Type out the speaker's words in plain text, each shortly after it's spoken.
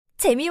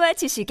재미와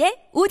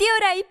지식의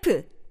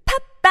오디오라이프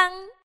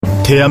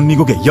팝빵.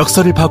 대한민국의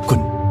역사를 바꾼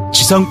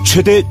지상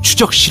최대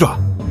추적 실화,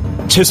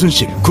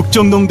 최순실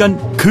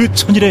국정농단 그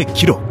천일의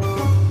기록,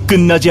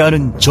 끝나지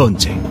않은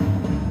전쟁,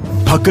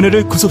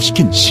 박근혜를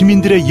구속시킨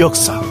시민들의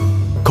역사,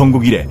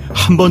 건국 이래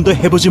한 번도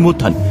해보지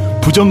못한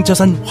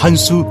부정자산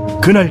환수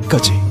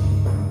그날까지,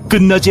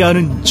 끝나지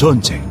않은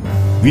전쟁.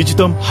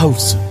 위즈덤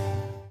하우스.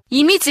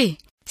 이미지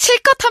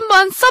실컷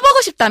한번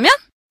써보고 싶다면?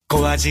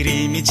 고화질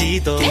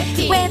이미지도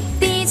웹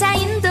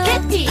디자인도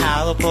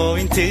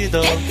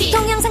파워포인트도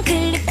동영상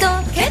클립도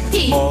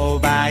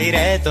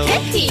모바일에도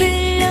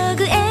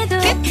블로그에도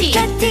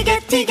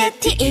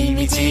게티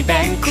이미지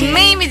뱅크.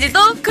 국내 이미지도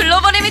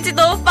글로벌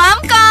이미지도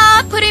마음껏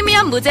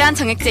프리미엄 무제한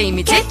정액제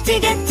이미지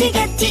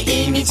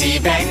게티 이미지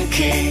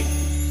뱅크.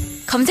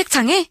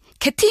 검색창에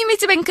게티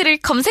이미지 뱅크를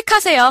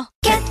검색하세요.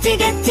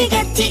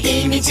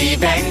 게티 이미지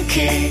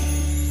뱅크.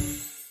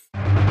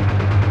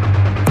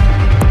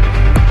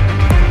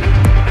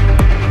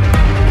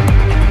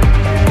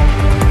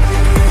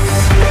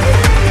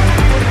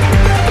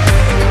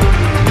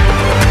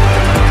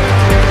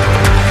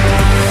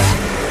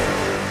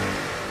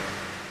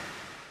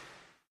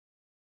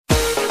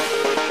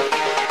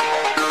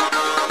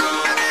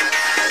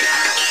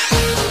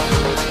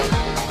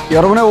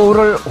 여러분의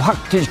오후를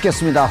확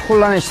뒤집겠습니다.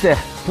 혼란의 시대,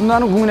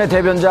 분노하는 국민의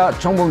대변자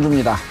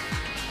정봉주입니다.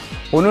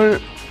 오늘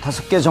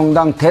 5개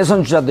정당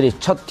대선 주자들이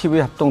첫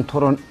TV 합동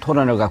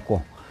토론을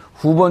갖고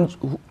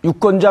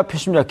유권자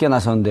표심잡기에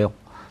나섰는데요.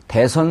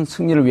 대선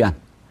승리를 위한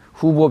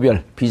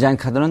후보별 비자인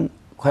카드는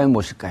과연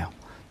무엇일까요?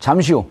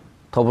 잠시 후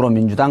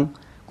더불어민주당,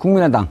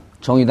 국민의당,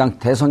 정의당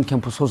대선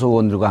캠프 소속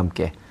의원들과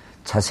함께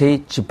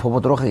자세히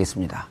짚어보도록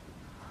하겠습니다.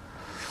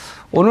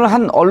 오늘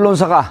한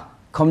언론사가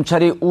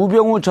검찰이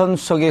우병우 전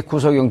수석의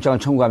구속영장을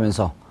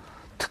청구하면서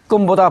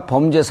특검보다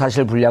범죄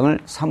사실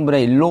분량을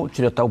 3분의 1로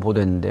줄였다고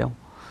보도했는데요.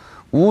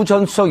 우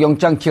전 수석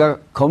영장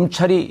기각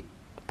검찰이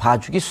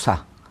봐주기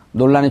수사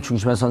논란의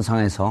중심에 선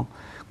상황에서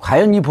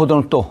과연 이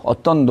보도는 또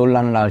어떤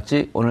논란을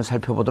낳을지 오늘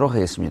살펴보도록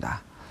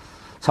하겠습니다.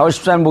 4월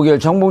 14일 목요일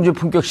정봉주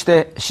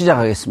품격시대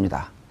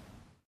시작하겠습니다.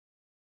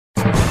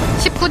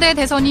 19대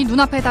대선이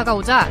눈앞에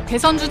다가오자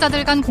대선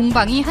주자들 간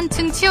공방이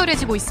한층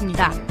치열해지고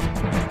있습니다.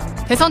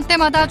 대선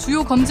때마다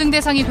주요 검증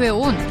대상이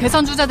되어온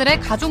대선 주자들의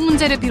가족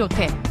문제를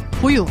비롯해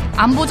보육,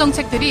 안보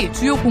정책들이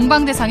주요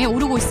공방 대상에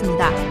오르고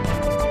있습니다.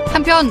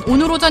 한편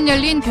오늘 오전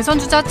열린 대선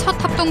주자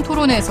첫 합동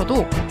토론회에서도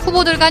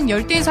후보들 간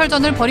열띤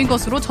설전을 벌인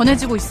것으로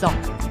전해지고 있어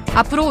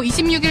앞으로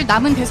 26일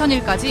남은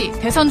대선일까지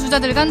대선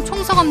주자들 간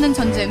총성 없는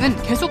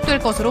전쟁은 계속될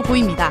것으로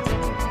보입니다.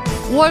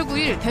 5월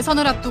 9일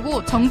대선을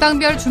앞두고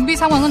정당별 준비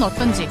상황은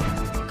어떤지,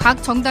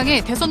 각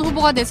정당의 대선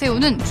후보가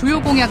내세우는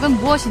주요 공약은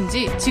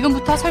무엇인지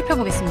지금부터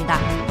살펴보겠습니다.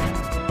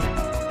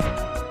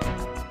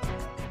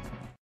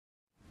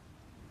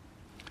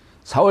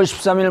 (4월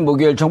 13일)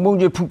 목요일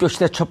정봉주의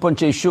품격시대 첫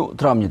번째 이슈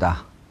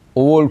들어갑니다.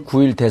 5월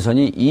 9일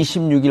대선이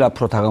 26일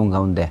앞으로 다가온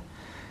가운데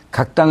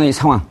각 당의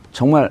상황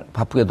정말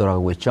바쁘게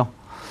돌아가고 있죠.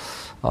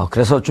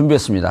 그래서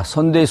준비했습니다.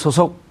 선대위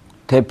소속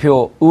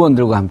대표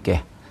의원들과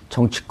함께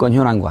정치권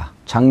현안과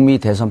장미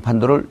대선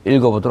판도를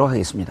읽어보도록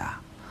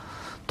하겠습니다.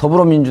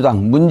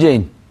 더불어민주당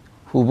문재인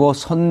후보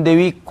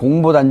선대위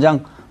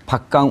공보단장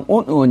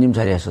박광온 의원님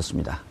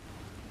자리하셨습니다.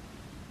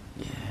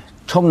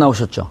 처음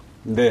나오셨죠?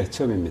 네,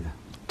 처음입니다.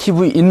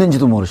 TV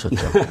있는지도 모르셨죠?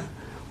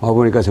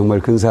 와보니까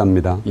정말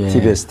근사합니다. 예.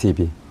 TBS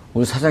TV.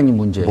 우리 사장님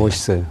문제.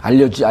 멋있어요.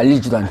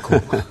 알리지도 않고.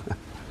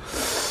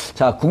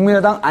 자,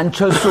 국민의당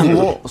안철수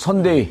후보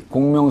선대위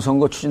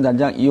공명선거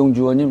추진단장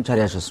이용주 의원님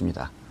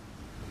자리하셨습니다.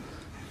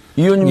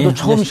 이 의원님도 예,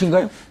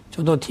 처음이신가요?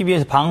 저도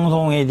TBS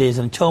방송에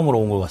대해서는 처음으로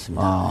온 것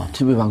같습니다. 아,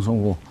 TV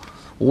방송국.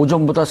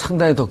 오전보다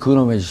상당히 더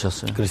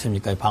근엄해지셨어요.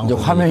 그렇습니까? 이제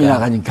화면이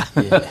나가니까.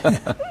 예.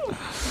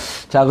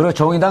 자, 그리고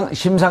정의당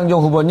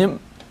심상정 후보님,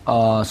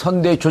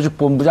 선대위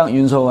조직본부장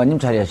윤소하 의원님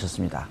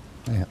자리하셨습니다.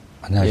 네,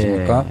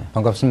 안녕하십니까? 예.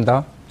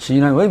 반갑습니다.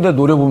 지난, 왜 내가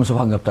노래 보면서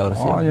반갑다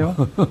그랬어요? 아니요.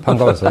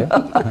 반가웠어요.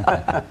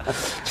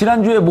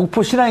 지난주에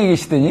목포 신항에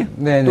계시더니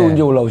네네. 또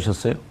언제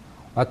올라오셨어요?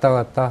 왔다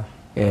갔다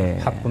예.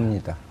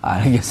 바쁩니다.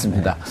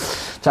 알겠습니다. 네.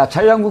 자,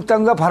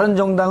 자유한국당과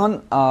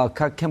바른정당은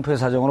각 캠프의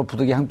사정으로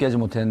부득이 함께하지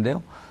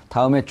못했는데요.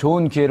 다음에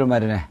좋은 기회를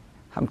마련해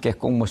함께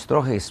꼭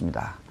모시도록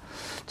하겠습니다.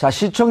 자,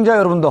 시청자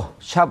여러분도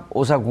샵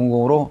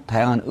 5400으로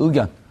다양한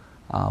의견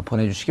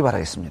보내주시기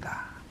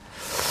바라겠습니다.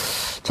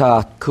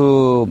 자,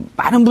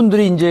 많은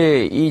분들이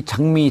이제 이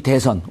장미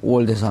대선,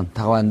 5월 대선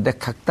다가왔는데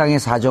각 당의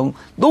사정,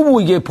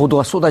 너무 이게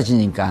보도가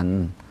쏟아지니까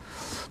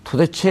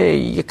도대체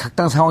이게 각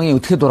당 상황이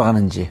어떻게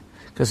돌아가는지.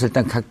 그래서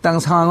일단 각 당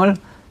상황을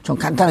좀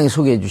간단하게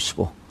소개해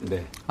주시고.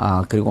 네.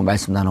 그리고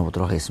말씀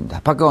나눠보도록 하겠습니다.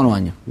 박광온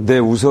의원님. 네,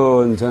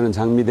 우선 저는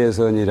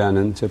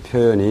장미대선이라는 저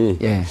표현이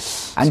예.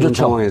 안 지금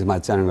좋죠. 상황에서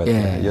맞지 않은 것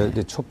같아요.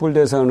 예.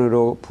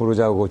 촛불대선으로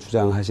부르자고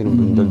주장하시는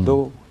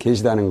분들도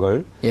계시다는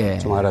걸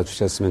좀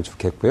알아주셨으면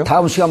좋겠고요.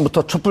 다음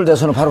시간부터 촛불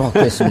대선을 바로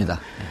확보했습니다.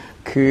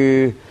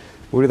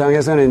 우리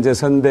당에서는 이제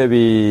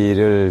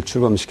선대위를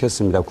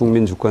출범시켰습니다.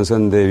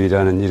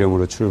 국민주권선대위라는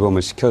이름으로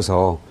출범을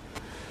시켜서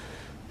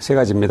세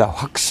가지입니다.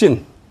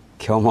 확신,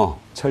 겸허,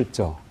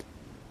 철저.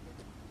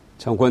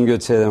 정권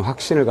교체에 대한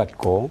확신을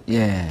갖고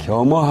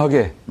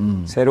겸허하게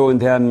새로운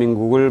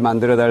대한민국을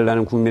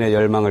만들어달라는 국민의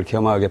열망을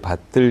겸허하게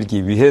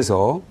받들기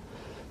위해서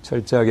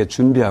철저하게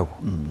준비하고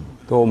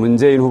또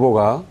문재인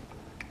후보가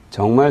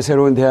정말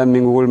새로운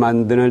대한민국을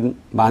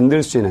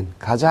만들 수 있는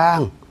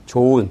가장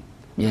좋은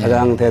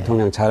가장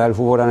대통령 잘할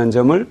후보라는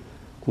점을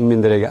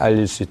국민들에게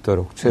알릴 수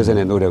있도록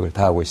최선의 노력을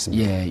다하고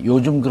있습니다.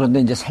 요즘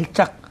그런데 이제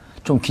살짝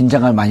좀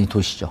긴장을 많이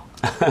도시죠.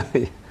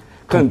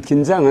 그런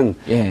긴장은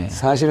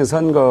사실은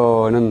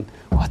선거는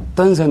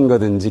어떤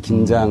선거든지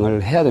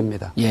긴장을 해야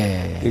됩니다.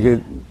 이게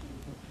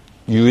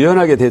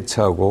유연하게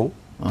대처하고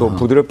또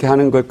부드럽게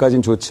하는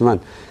것까지는 좋지만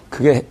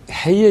그게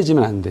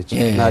해이해지면 안 되죠.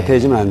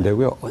 나태해지면 안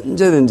되고요.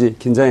 언제든지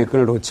긴장의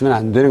끈을 놓치면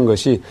안 되는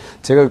것이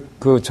제가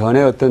그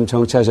전에 어떤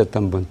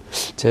정치하셨던 분,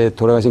 제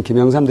돌아가신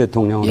김영삼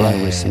대통령으로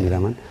알고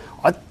있습니다만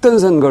어떤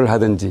선거를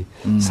하든지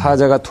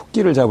사자가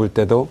토끼를 잡을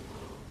때도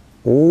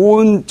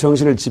온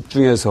정신을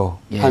집중해서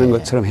하는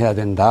것처럼 해야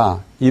된다.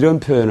 이런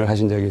표현을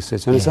하신 적이 있어요.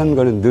 저는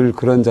선거는 늘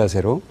그런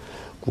자세로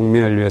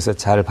국민을 위해서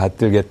잘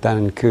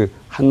받들겠다는 그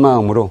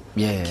한마음으로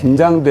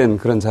긴장된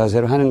그런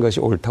자세로 하는 것이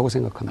옳다고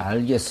생각합니다.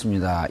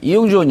 알겠습니다.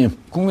 이용주 의원님,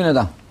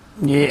 국민의당.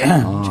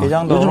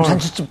 최장도 요즘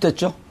잔치집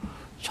됐죠?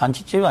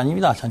 잔치집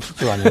아닙니다.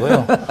 잔치집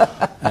아니고요.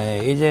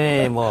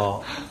 이전에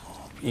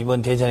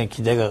이번 대선에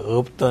기대가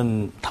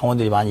없던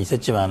당원들이 많이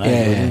있었지만은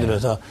요즘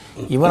들어서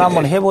이번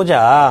한번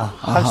해보자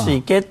할 수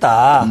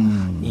있겠다.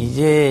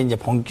 이제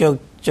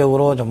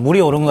본격적으로 좀 물이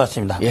오른 것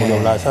같습니다. 물이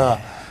올라서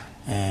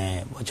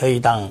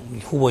저희 당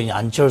후보인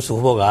안철수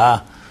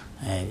후보가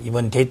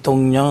이번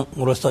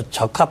대통령으로서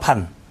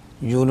적합한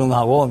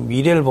유능하고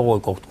미래를 보고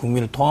있고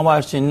국민을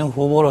통합할 수 있는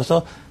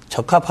후보로서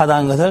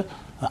적합하다는 것을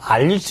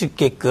알릴 수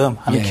있게끔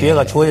하는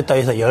기회가 주어졌다고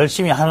해서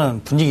열심히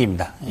하는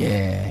분위기입니다.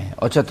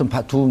 어쨌든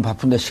두 분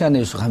바쁜데 시간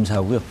내주셔서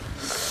감사하고요.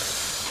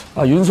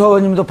 윤소하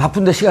의원님도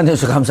바쁜데 시간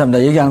내주셔서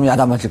감사합니다. 얘기 안 하면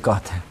야단맞을 것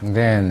같아요.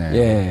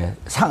 네네.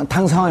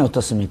 당 상황이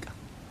어떻습니까?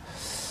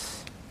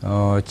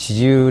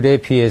 지지율에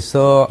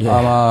비해서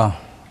아마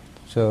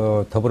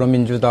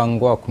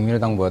더불어민주당과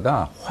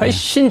국민의당보다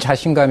훨씬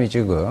자신감이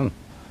지금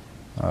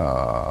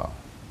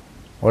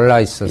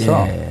올라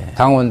있어서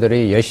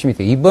당원들이 열심히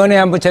이번에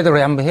한번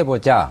제대로 한번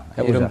해보자.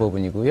 이런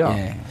부분이고요.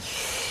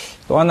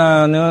 또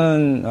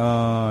하나는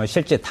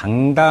실제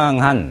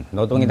당당한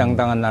노동이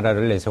당당한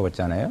나라를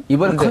내세웠잖아요.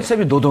 이번에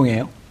컨셉이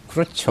노동이에요?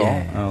 그렇죠.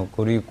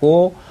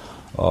 그리고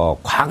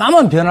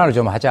과감한 변화를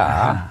좀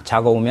하자.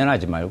 작아오면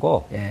하지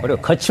말고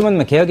그리고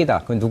거침없는 개혁이다.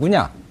 그건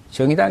누구냐?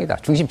 정의당이다.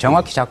 중심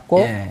정확히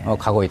잡고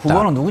가고 있다.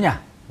 후보는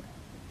누구냐?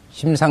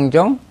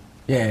 심상정.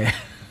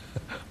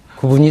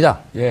 그분이다.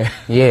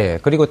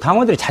 그리고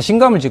당원들이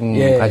자신감을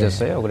지금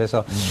가졌어요.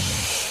 그래서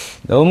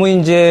너무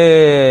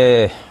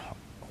이제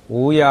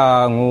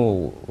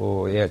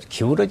우양우에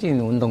기울어진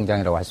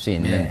운동장이라고 할 수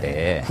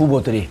있는데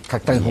후보들이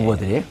각 당의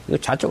후보들이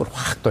좌쪽으로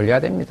확 돌려야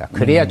됩니다.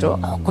 그래야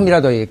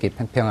조금이라도 이렇게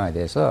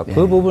평평화돼서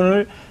그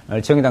부분을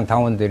정의당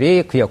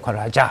당원들이 그 역할을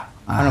하자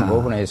하는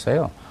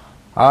부분에서요.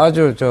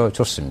 아주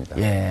좋습니다.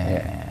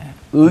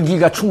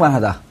 의기가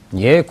충만하다.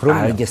 그럼요.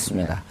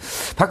 알겠습니다.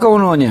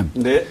 박광온 의원님.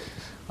 네.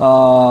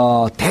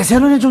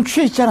 대세론에 좀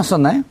취해 있지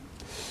않았었나요?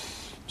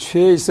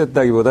 취해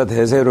있었다기보다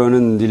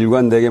대세론은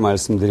일관되게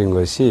말씀드린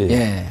것이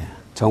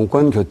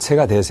정권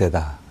교체가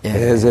대세다.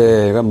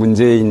 대세가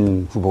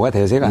문재인 후보가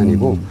대세가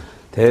아니고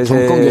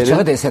대세는 정권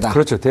교체가 대세다.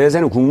 그렇죠.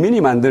 대세는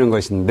국민이 만드는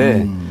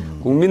것인데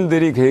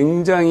국민들이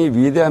굉장히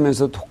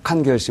위대하면서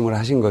독한 결심을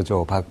하신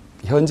거죠.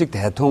 현직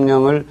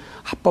대통령을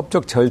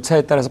합법적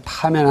절차에 따라서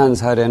파면한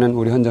사례는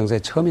우리 현 정사에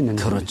처음 있는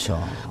거죠.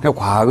 그렇죠.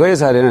 그러니까 과거의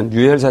사례는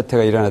유혈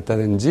사태가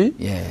일어났다든지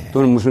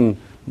또는 무슨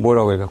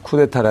뭐라고 할까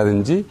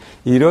쿠데타라든지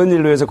이런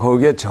일로 해서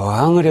거기에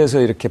저항을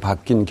해서 이렇게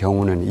바뀐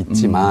경우는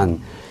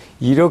있지만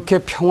이렇게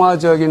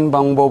평화적인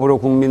방법으로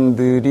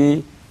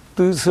국민들이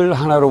뜻을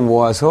하나로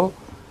모아서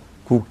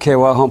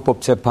국회와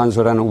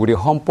헌법재판소라는 우리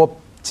헌법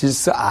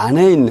질서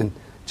안에 있는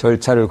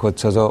절차를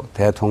거쳐서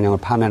대통령을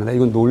파면한다.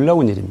 이건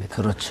놀라운 일입니다.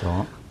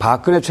 그렇죠.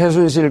 박근혜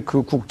최순실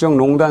그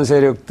국정농단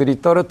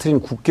세력들이 떨어뜨린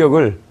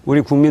국격을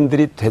우리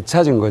국민들이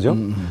되찾은 거죠.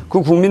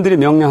 그 국민들이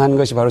명령한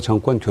것이 바로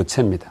정권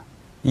교체입니다.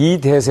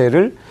 이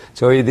대세를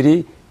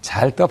저희들이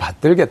잘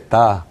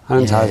떠받들겠다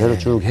하는 자세로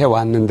쭉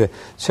해왔는데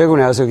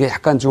최근에 와서 이게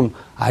약간 좀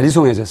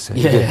아리송해졌어요.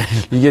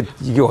 이게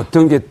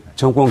어떤 게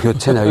정권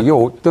교체냐, 이게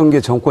어떤 게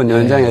정권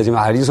연장이냐 지금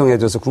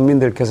아리송해져서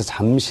국민들께서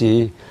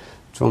잠시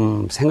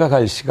좀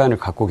생각할 시간을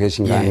갖고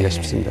계신 게 아닌가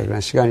싶습니다.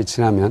 그러나 시간이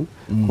지나면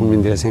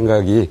국민들의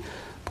생각이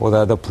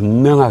보다 더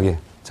분명하게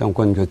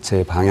정권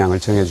교체의 방향을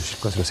정해주실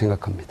것으로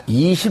생각합니다.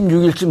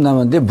 26일쯤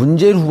남았는데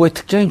문재인 후보의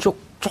특징이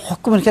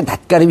조금 이렇게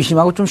낯가림이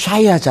심하고 좀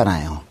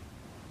샤이하잖아요.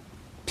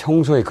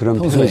 평소에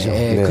그런 편이죠.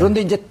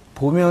 그런데 이제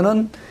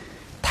보면은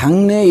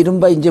당내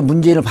이른바 이제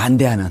문재인을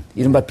반대하는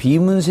이른바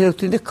비문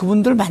세력들인데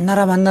그분들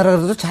만나라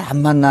그래도 잘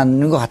안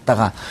만나는 것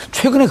같다가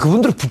최근에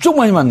그분들을 부쩍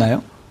많이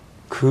만나요?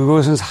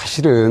 그것은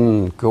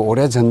사실은 그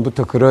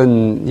오래전부터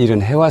그런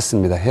일은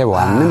해왔습니다.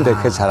 해왔는데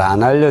그게 잘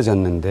안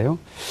알려졌는데요.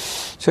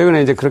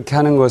 최근에 이제 그렇게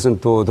하는 것은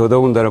또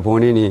더더군다나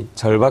본인이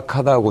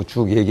절박하다고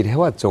쭉 얘기를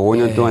해왔죠.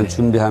 5년 동안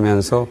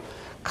준비하면서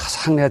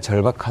가장 내가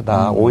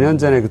절박하다. 5년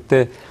전에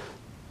그때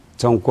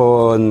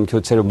정권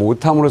교체를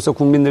못함으로써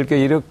국민들께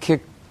이렇게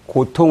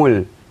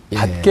고통을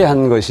받게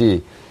한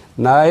것이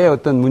나의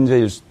어떤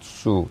문제일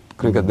수,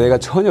 그러니까 내가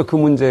전혀 그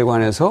문제에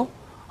관해서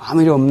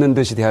아무 일 없는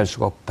듯이 대할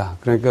수가 없다.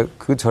 그러니까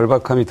그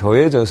절박함이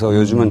더해져서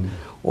요즘은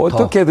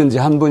어떻게든지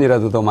한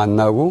분이라도 더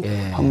만나고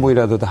한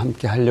분이라도 더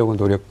함께 하려고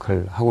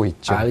노력을 하고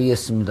있죠.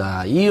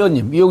 알겠습니다. 이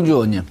의원님, 이용주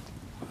의원님.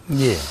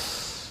 예.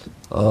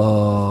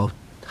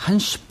 한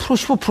 10%,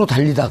 15%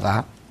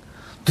 달리다가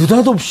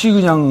느닷없이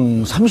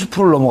그냥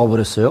 30%를 넘어가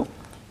버렸어요?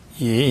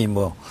 예,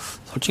 뭐,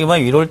 솔직히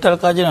말 1월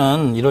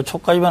달까지는, 1월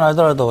초까지만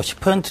하더라도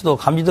 10%도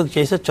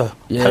감지덕지에 있었죠.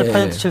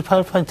 8%, 7,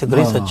 8%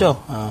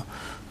 그랬었죠.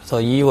 그래서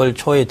 2월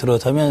초에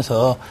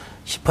들어서면서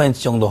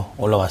 10% 정도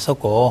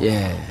올라갔었고,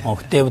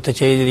 그때부터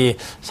저희들이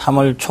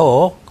 3월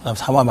초, 그다음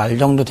 3월 말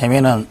정도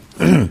되면은,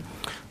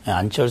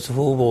 안철수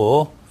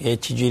후보의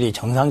지지율이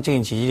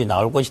정상적인 지지율이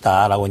나올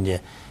것이다라고 이제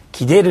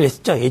기대를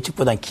했었죠.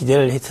 예측보다는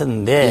기대를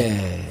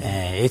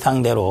했었는데,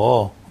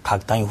 예상대로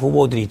각 당의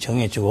후보들이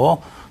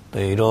정해지고, 또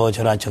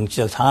이러저러한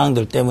정치적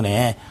상황들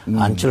때문에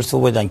안철수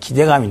후보에 대한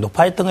기대감이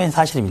높아졌던 건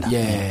사실입니다.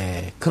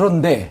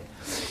 그런데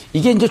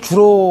이게 이제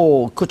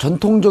주로 그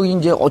전통적인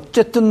이제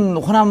어쨌든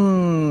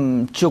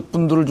호남 지역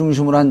분들을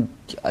중심으로 한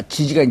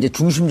지지가 이제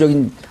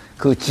중심적인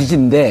그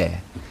지지인데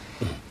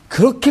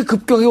그렇게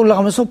급격하게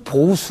올라가면서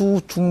보수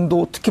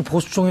중도 특히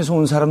보수층에서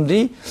온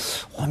사람들이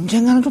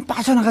언젠가는 좀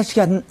빠져나가지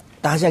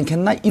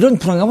않겠나 이런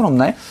불안감은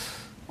없나요?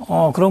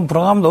 그런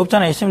불안감도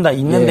없잖아요. 있습니다.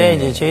 있는데,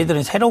 이제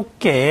저희들은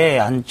새롭게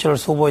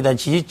안철수 후보에 대한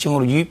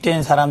지지층으로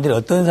유입된 사람들이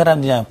어떤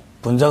사람들이냐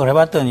분석을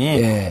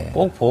해봤더니,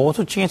 꼭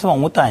보수층에서만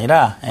온 것도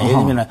아니라,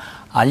 예를 들면,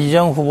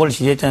 안희정 후보를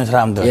지지했던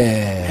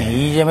사람들,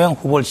 이재명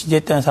후보를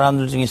지지했던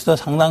사람들 중에서도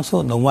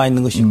상당수 넘어와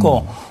있는 것이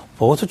있고,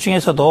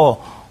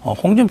 보수층에서도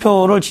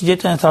홍준표를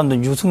지지했던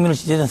사람들, 유승민을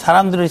지지했던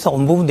사람들에서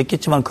온 부분도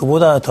있겠지만,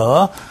 그보다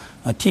더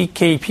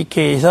TK,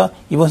 PK에서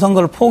이번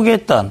선거를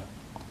포기했던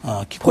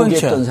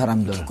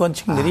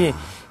기권층들이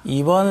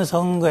이번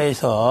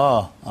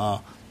선거에서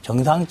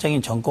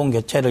정상적인 정권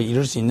교체를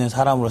이룰 수 있는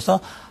사람으로서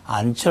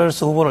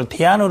안철수 후보를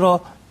대안으로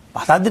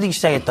받아들이기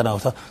시작했다라고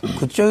해서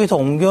그쪽에서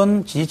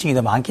옮겨온 지지층이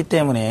더 많기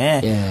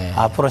때문에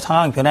앞으로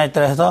상황 변화에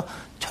따라서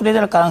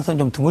처리될 가능성이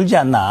좀 드물지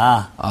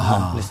않나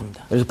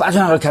그렇습니다. 그래서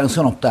빠져나갈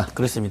가능성은 없다.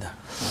 그렇습니다.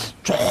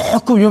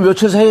 조금 요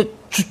며칠 사이에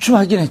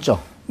주춤하긴 했죠.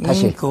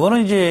 다시.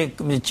 그거는 이제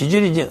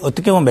지지율이 이제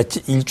어떻게 보면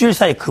일주일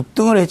사이에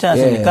급등을 했지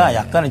않습니까?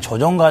 약간의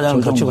조정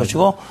과정을 거칠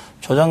것이고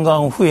조정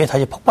과정 후에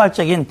다시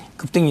폭발적인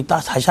급등이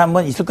다시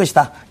한번 있을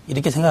것이다.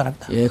 이렇게 생각을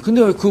합니다.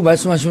 근데 그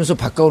말씀하시면서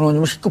박광온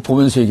의원님은 실컷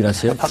보면서 얘기를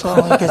하세요?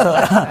 박광온 의원께서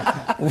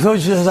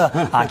웃어주셔서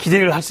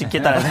기대를 할 수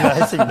있겠다는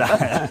생각을 했습니다.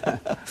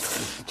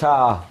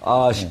 자,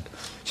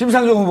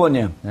 심상정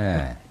후보님.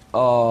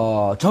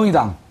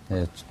 정의당.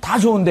 다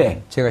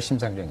좋은데. 제가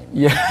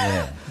심상정입니다.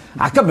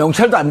 아까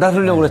명찰도 안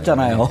다르려고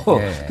그랬잖아요.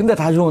 근데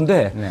다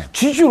좋은데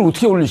지지율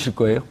어떻게 올리실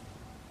거예요?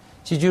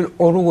 지지율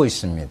오르고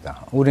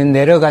있습니다. 우린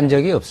내려간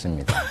적이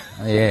없습니다.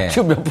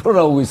 지금 몇 프로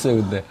나오고 있어요,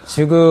 근데?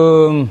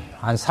 지금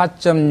한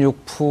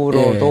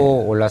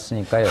 4.6%도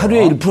올랐으니까요.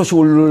 하루에 1%씩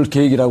오를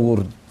계획이라고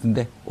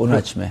그러던데, 오늘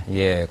아침에.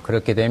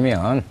 그렇게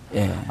되면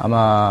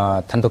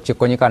아마 단독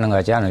집권이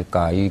가능하지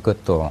않을까,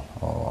 이것도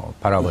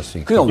바라볼 수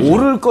있고. 그러니까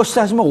오를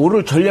것이다 하지만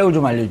오를 전략을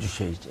좀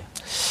알려주셔야지.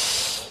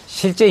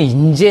 실제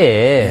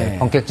이제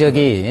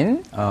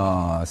본격적인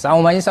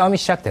싸움 아닌 싸움이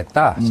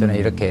시작됐다. 저는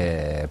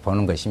이렇게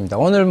보는 것입니다.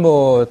 오늘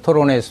뭐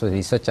토론회에서도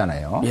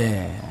있었잖아요.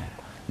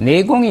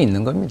 내공이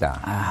있는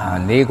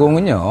겁니다.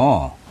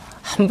 내공은요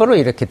함부로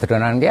이렇게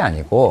드러나는 게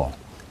아니고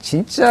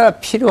진짜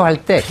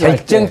필요할 때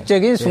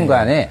결정적인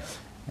순간에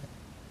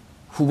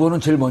후보는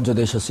제일 먼저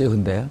되셨어요,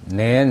 근데.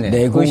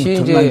 내공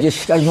정말 이제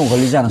시간이 좀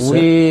걸리지 않았어요?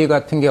 우리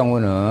같은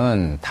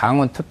경우는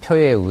당원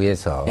투표에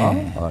의해서,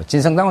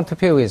 진성당원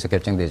투표에 의해서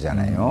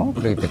결정되잖아요.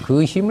 그렇기 때문에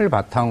그 힘을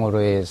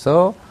바탕으로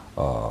해서,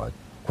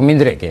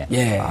 국민들에게,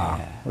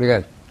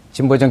 우리가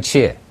진보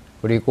정치에,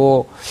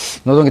 그리고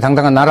노동이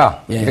당당한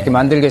나라, 이렇게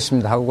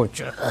만들겠습니다 하고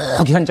쭉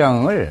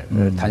현장을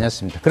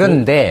다녔습니다.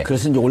 그런데.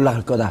 그래서 이제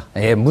올라갈 거다.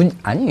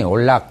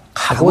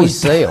 올라가고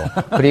있어요.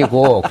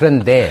 그리고,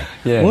 그런데,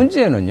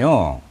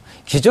 문제는요,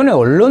 기존의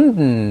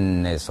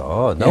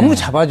언론에서 너무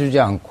잡아주지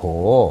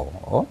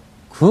않고,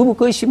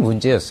 그것이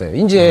문제였어요.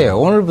 이제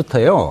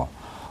오늘부터요,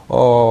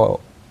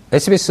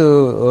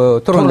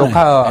 SBS 토론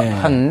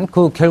녹화한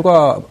그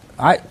결과,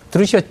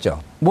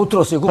 들으셨죠? 못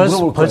들었어요. 그거 물어볼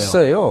거예요.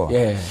 벌써요.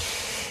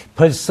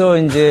 벌써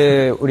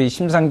이제 우리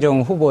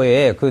심상정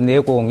후보의 그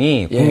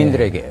내공이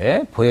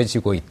국민들에게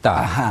보여지고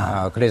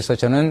있다. 그래서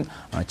저는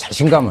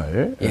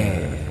자신감을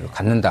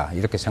갖는다.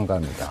 이렇게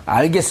생각합니다.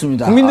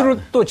 알겠습니다.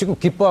 국민들은 또 지금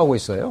기뻐하고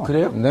있어요.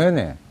 그래요?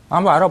 네네.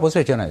 한번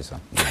알아보세요, 전화해서.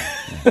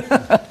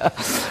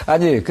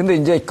 아니, 근데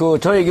이제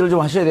저 얘기를 좀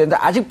하셔야 되는데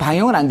아직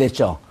방영은 안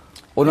됐죠.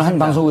 오늘 한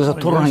방송국에서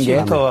토론한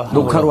게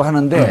녹화로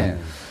하는데,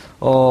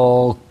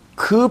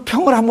 그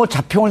평을 한번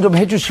자평을 좀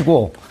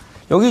해주시고,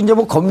 여기 이제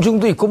뭐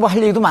검증도 있고 뭐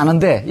할 얘기도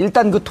많은데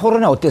일단 그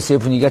토론회 어땠어요,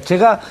 분위기가?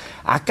 제가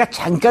아까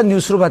잠깐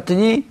뉴스로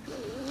봤더니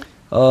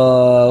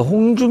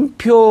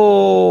홍준표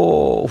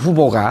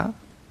후보가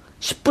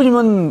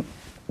 10분이면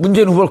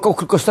문재인 후보를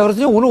꺾을 것이다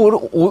그러더니 오늘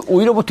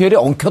오히려 뭐 되레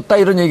엉켰다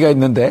이런 얘기가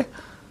있는데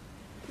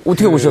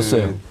어떻게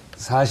보셨어요?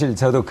 사실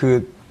저도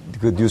그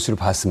뉴스를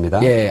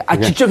봤습니다. 예.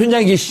 직접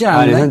현장에 계시지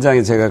않았나요? 아니,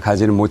 현장에 제가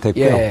가지는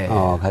못했고요. 예.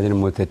 가지는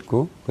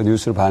못했고, 그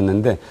뉴스를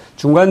봤는데,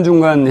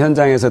 중간중간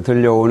현장에서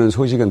들려오는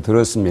소식은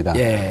들었습니다.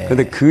 예.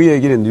 근데 그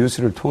얘기는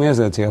뉴스를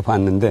통해서 제가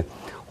봤는데,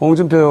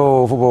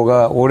 홍준표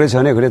후보가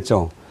오래전에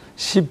그랬죠.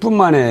 10분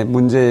만에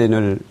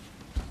문재인을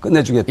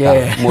끝내주겠다.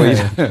 예. 뭐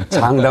이런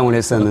장담을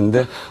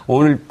했었는데,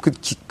 오늘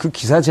그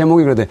기사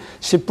제목이 그러대.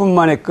 10분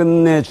만에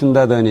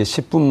끝내준다더니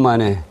 10분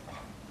만에,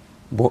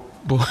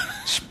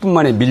 10분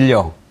만에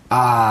밀려.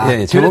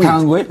 예, 제목이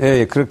당한 거예요?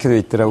 예, 그렇게 돼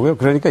있더라고요.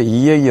 그러니까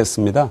이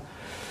얘기였습니다.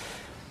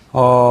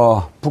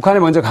 북한에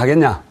먼저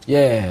가겠냐?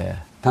 예.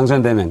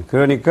 당선되면.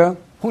 그러니까.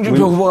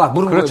 홍준표 후보가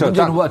물어본 그렇죠.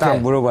 문재인 후보한테.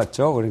 딱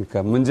물어봤죠.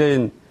 그러니까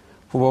문재인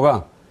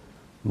후보가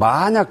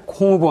만약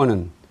홍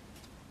후보는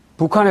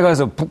북한에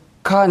가서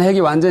북한 핵이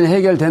완전히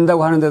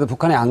해결된다고 하는데도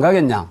북한에 안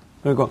가겠냐?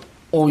 그러니까.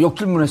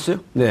 역질문했어요?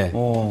 네.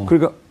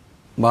 그러니까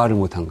말을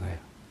못 한 거예요.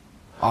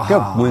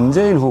 그러니까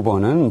문재인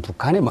후보는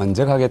북한에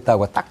먼저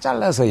가겠다고 딱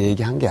잘라서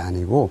얘기한 게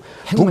아니고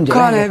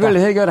북한 핵을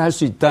해결할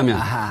수 있다면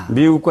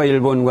미국과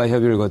일본과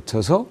협의를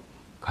거쳐서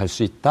갈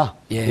수 있다.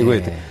 예.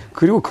 이거였대.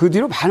 그리고 그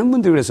뒤로 많은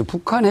분들이 그랬어요.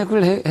 북한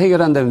핵을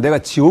해결한다면 내가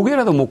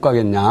지옥에라도 못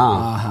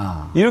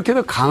가겠냐.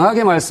 이렇게도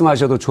강하게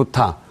말씀하셔도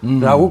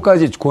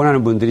좋다라고까지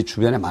권하는 분들이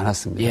주변에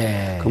많았습니다.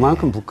 예.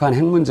 그만큼 북한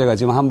핵 문제가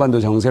지금 한반도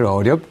정세를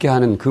어렵게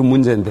하는 그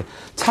문제인데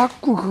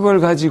자꾸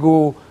그걸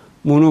가지고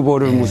문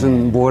후보를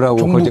무슨 뭐라고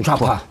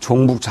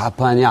종북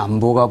좌파니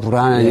안보가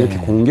불안하니 이렇게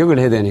공격을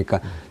해야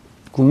되니까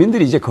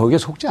국민들이 이제 거기에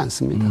속지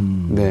않습니다.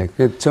 네,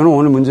 저는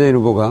오늘 문재인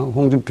후보가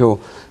홍준표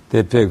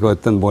대표의 그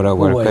어떤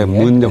뭐라고 할까요?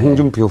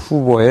 홍준표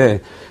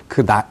후보의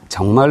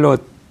정말로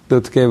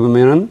어떻게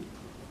보면은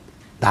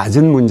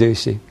낮은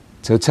문제의식,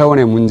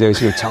 저차원의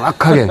문제의식을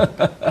정확하게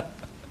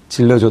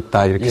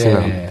질러줬다 이렇게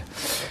생각합니다.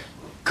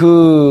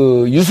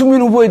 그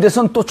유승민 후보에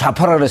대해서는 또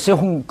좌파라 그랬어요.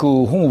 홍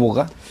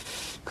후보가.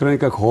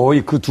 그러니까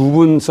거의 그 두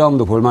분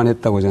싸움도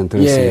볼만했다고 저는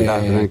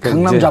들었습니다. 예, 그러니까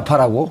강남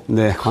좌파라고?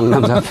 네,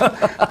 강남 좌파.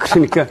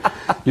 그러니까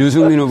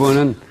유승민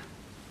후보는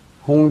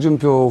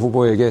홍준표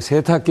후보에게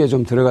세탁기에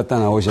좀 들어갔다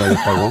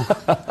나오셔야겠다고.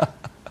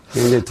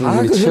 굉장히 두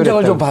분이 그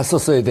현장을 좀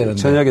봤었어야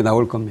되는데. 저녁에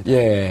나올 겁니다.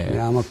 예. 네,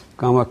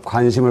 아마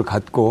관심을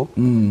갖고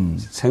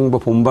생보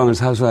본방을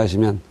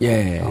사수하시면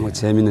아마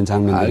재밌는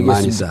장면들이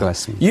많이 있을 것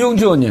같습니다.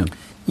 이용주 의원님.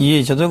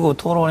 예, 저도 그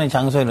토론의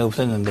장소에는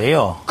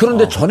없었는데요.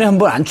 그런데 전에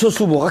한번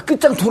안철수 후보가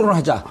끝장 토론을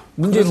하자.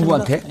 문재인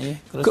후보한테. 예,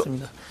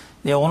 그렇습니다.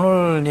 네,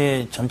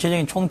 오늘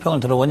전체적인 총평을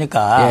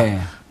들어보니까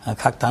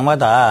각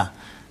당마다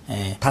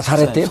다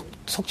잘했대요?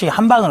 솔직히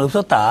한 방은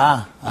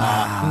없었다.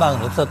 한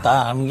방은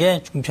없었다 하는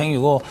게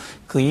중평이고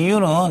그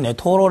이유는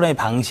토론의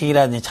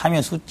방식이라든지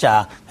참여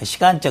숫자,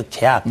 시간적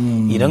제약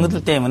이런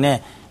것들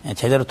때문에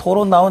제대로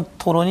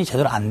토론이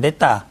제대로 안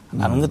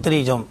됐다라는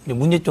것들이 좀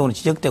문제점으로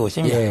지적되고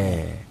있습니다.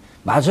 예.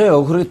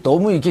 맞아요. 그리고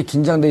너무 이렇게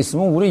긴장돼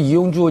있으면 우리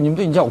이용주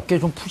의원님도 이제 어깨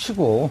좀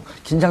푸시고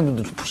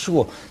긴장도 좀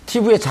푸시고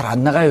TV에 잘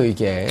안 나가요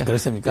이게.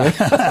 그렇습니까?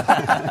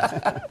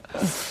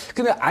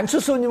 근데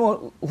안철수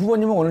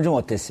후보님은 오늘 좀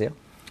어땠어요?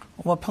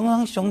 뭐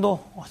평상시 정도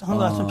한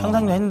것 같습니다.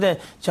 평상시 했는데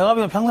제가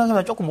보기엔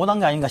평상시보다 조금 못한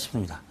게 아닌가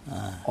싶습니다.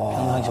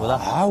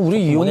 평상시보다.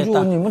 우리 이용주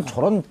의원님은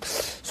저런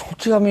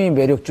솔직함이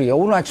매력적이야.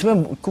 오늘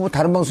아침에 그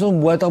다른 방송은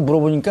뭐 하다가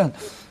물어보니까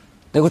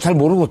내가 잘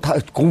모르고 다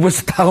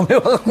공부해서 다음에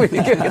와갖고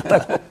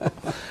얘기하겠다고.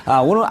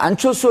 오늘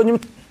안철수 의원님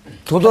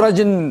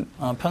도드라진.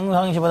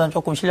 평상시보다는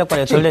조금 실력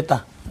발휘가 덜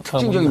됐다.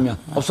 특징적인 면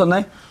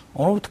없었나요?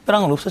 오늘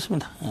특별한 건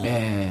없었습니다.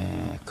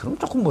 그럼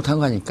조금 못한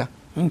거 아닐까?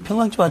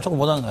 평상시보다 조금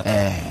못한 것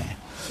같아요.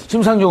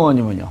 심상정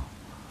의원님은요?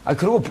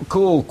 그리고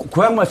그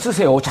고향말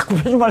쓰세요. 자꾸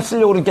표준말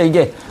쓰려고 그러니까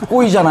이게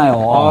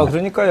꼬이잖아요.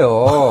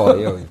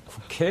 그러니까요.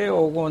 국회에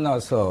오고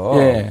나서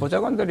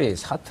보좌관들이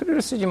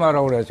사투리를 쓰지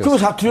말라고 그러죠. 그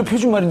사투리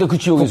표준말인데 그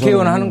지역에서.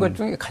 국회의원 하는 것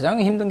중에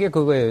가장 힘든 게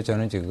그거예요.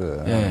 저는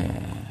지금.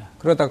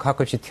 그러다가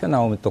가끔씩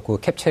튀어나오면 또 그거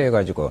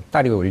캡처해가지고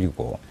딸이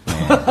올리고.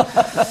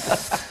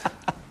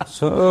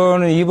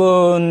 저는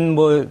이번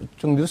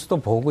좀 뉴스도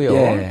보고요.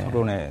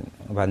 토론회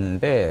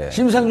봤는데.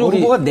 심상정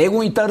후보가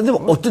내공이 있다는데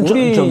어떤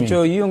점이?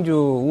 우리 이용주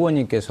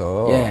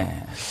의원님께서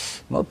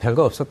뭐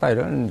별거 없었다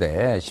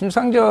이러는데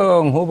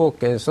심상정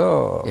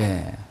후보께서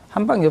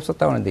한 방이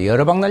없었다고 하는데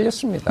여러 방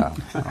날렸습니다.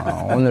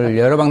 오늘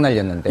여러 방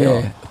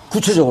날렸는데요.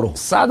 구체적으로.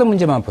 사드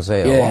문제만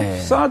보세요.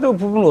 사드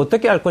부분을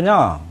어떻게 할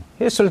거냐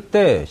했을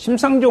때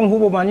심상정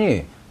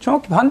후보만이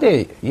정확히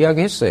반대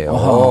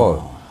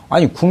이야기했어요.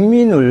 아니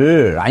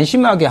국민을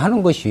안심하게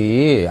하는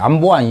것이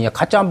안보 아니냐,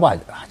 가짜 안보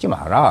하지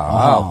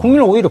마라.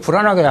 국민을 오히려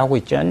불안하게 하고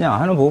있지 않냐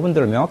하는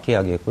부분들을 명확히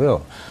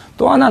이야기했고요.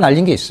 또 하나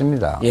날린 게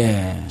있습니다.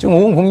 지금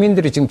온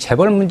국민들이 지금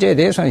재벌 문제에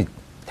대해서는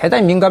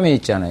대단히 민감해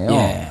있잖아요.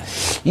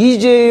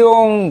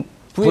 이재용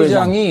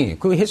부회장이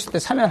그 했을 때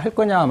사면할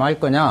거냐 말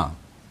거냐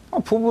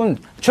부분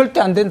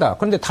절대 안 된다.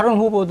 그런데 다른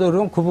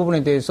후보들은 그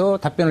부분에 대해서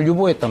답변을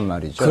유보했단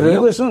말이죠. 그래요?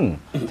 이것은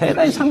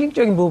대단히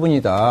상징적인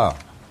부분이다.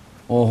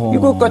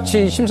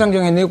 이것같이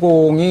심상정의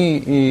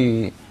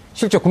내공이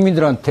실제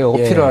국민들한테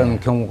어필하는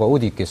경우가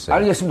어디 있겠어요?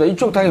 알겠습니다.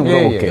 이쪽 당에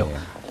물어볼게요.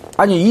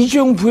 아니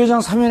이재용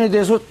부회장 사면에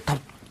대해서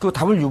그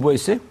답을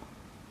유보했어요?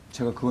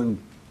 제가 그건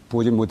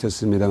보지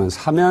못했습니다만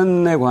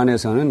사면에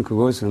관해서는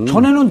그것은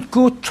전에는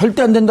그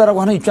절대 안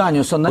된다라고 하는 입장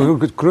아니었었나요?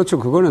 그렇죠.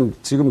 그거는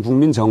지금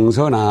국민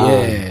정서나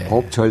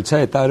법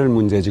절차에 따를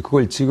문제지.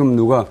 그걸 지금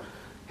누가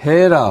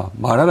해라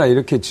말아라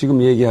이렇게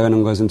지금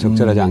얘기하는 것은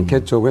적절하지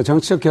않겠죠. 그래서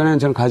정치적 견해는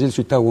저는 가질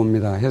수 있다고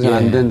봅니다. 해서는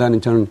안 된다는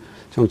저는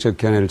정치적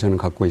견해를 저는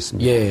갖고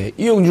있습니다. 예,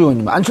 이용주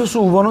의원님, 안철수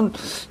후보는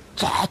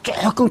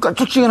조금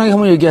깜짝지근하게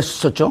한번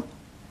얘기했었죠.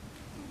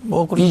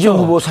 뭐 그렇죠. 이재용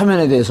후보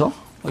사면에 대해서.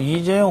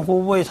 이재용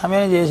후보의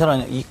사면에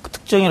대해서는 이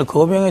특정인을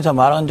거명해서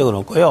말한 적은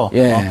없고요.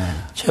 예.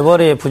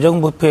 재벌의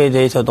부정부패에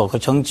대해서도 그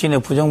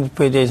정치인의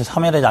부정부패에 대해서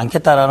사면하지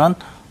않겠다라는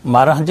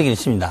말을 한 적이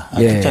있습니다.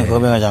 특정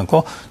거명하지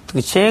않고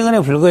특히 최근에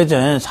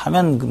불거진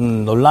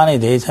사면 논란에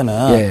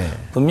대해서는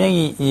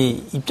분명히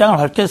이 입장을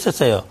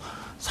밝혔었어요.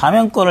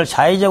 사면권을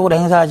자의적으로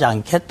행사하지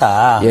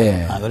않겠다.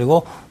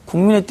 그리고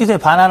국민의 뜻에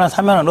반하는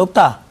사면은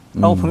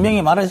없다라고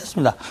분명히 말을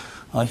했었습니다.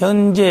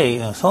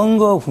 현재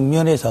선거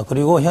국면에서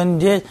그리고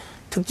현재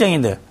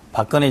특정인들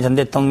박근혜 전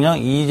대통령,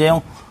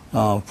 이재용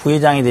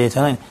부회장에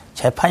대해서는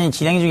재판이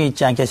진행 중에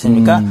있지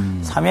않겠습니까?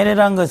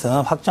 사면이라는 것은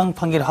확정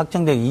판결이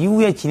확정된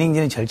이후에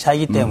진행되는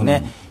절차이기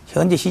때문에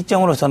현재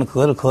시점으로서는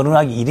그거를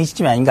거론하기 이른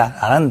시점이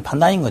아닌가라는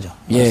판단인 거죠.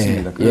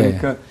 맞습니다.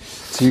 그러니까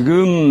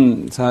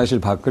지금 사실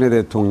박근혜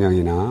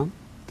대통령이나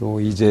또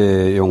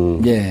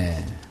이재용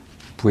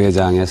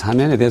부회장의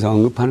사면에 대해서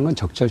언급하는 건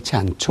적절치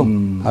않죠.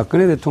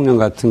 박근혜 대통령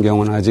같은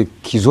경우는 아직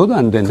기소도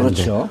안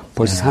됐는데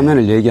벌써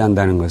사면을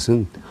얘기한다는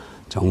것은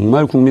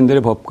정말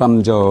국민들의 법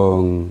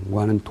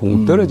감정과는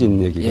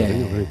동떨어진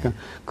얘기거든요. 그러니까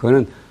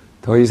그거는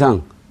더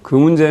이상 그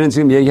문제는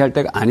지금 얘기할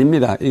때가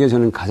아닙니다. 이게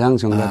저는 가장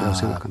정답이라고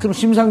생각합니다. 그럼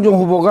심상정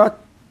후보가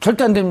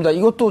절대 안 됩니다.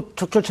 이것도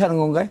적절치 않은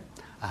건가요?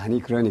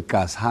 아니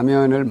그러니까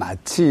사면을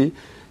마치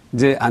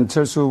이제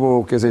안철수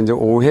후보께서 이제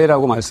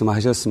오해라고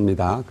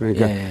말씀하셨습니다.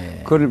 그러니까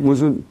그걸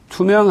무슨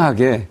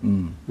투명하게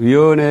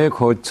위원회에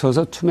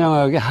거쳐서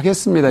투명하게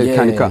하겠습니다. 이렇게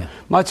하니까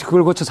마치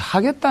그걸 거쳐서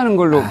하겠다는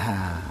걸로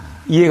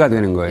이해가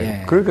되는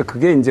거예요. 그러니까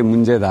그게 이제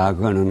문제다.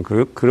 그거는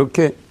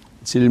그렇게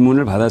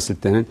질문을 받았을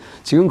때는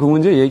지금 그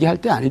문제 얘기할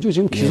때 아니죠.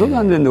 지금 기소도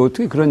안 됐는데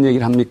어떻게 그런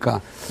얘기를 합니까?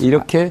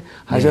 이렇게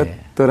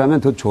하셨더라면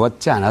더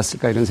좋았지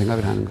않았을까 이런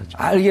생각을 하는 거죠.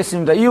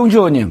 알겠습니다. 이용주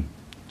의원님,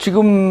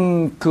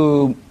 지금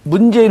그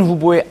문재인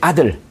후보의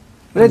아들에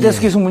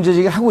대해서 계속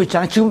문제제기를 하고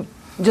있잖아요. 지금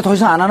이제 더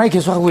이상 안 하나요?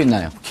 계속 하고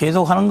있나요?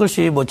 계속 하는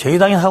것이 뭐 저희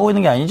당이 하고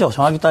있는 게 아니죠.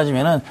 정확히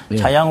따지면은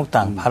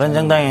자유한국당,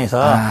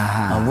 바른정당에서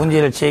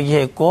문제를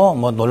제기했고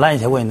뭐 논란이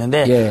되고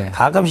있는데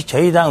가끔씩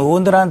저희 당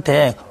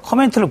의원들한테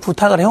코멘트를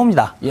부탁을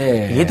해옵니다.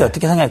 이게 또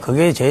어떻게 생각해요?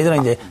 그게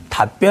저희들은 이제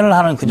답변을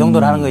하는 그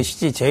정도로 하는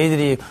것이지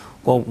저희들이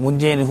꼭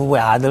문재인 후보의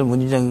아들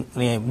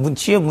문재인의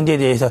취업 문제에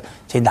대해서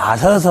저희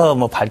나서서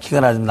뭐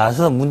밝히거나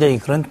나서서 문제의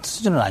그런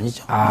수준은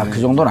아니죠.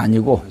 그 정도는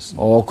아니고.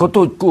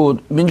 그것도 그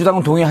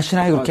민주당은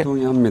동의하시나요, 그렇게?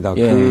 동의합니다.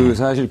 그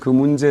사실 그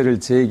문제를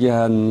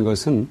제기한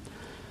것은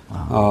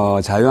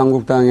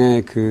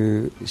자유한국당의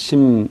그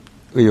심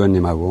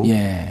의원님하고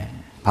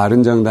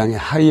바른정당의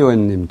하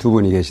의원님 두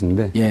분이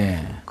계신데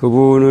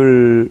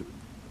그분을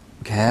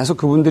계속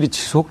그분들이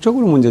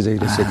지속적으로 문제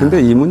제기를 했어요.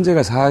 근데 이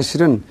문제가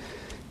사실은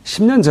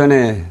 10년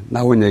전에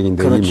나온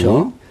얘기인데 이미.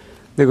 근데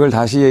그걸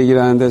다시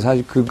얘기를 하는데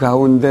사실 그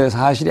가운데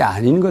사실이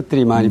아닌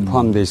것들이 많이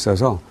포함되어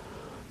있어서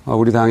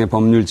우리 당의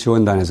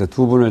법률지원단에서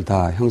두 분을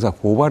다 형사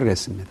고발을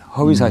했습니다.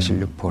 허위사실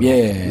유포로.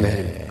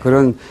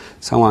 그런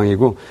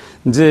상황이고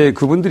이제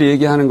그분들이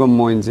얘기하는 건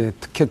뭐 이제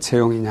특혜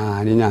채용이냐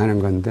아니냐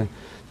하는 건데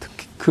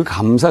특히 그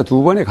감사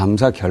두 번의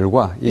감사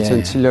결과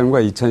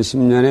 2007년과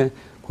 2010년에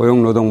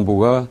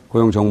고용노동부가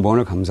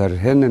고용정보원을 감사를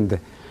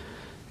했는데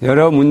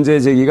여러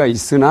문제 제기가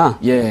있으나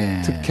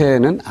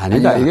특혜는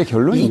아니다. 이게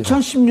결론입니다.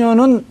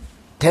 2010년은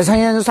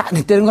대상이 아니어서 안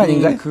했다는 거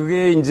아닌가요?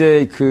 그게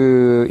이제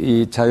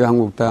이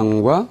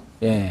자유한국당과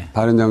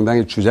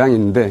바른정당의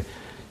주장인데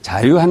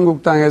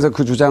자유한국당에서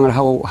그 주장을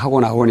하고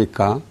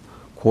나오니까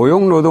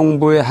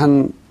고용노동부의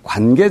한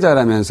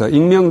관계자라면서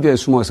익명뒤에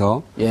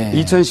숨어서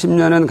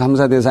 2010년은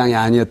감사 대상이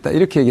아니었다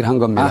이렇게 얘기를 한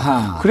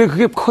겁니다. 그래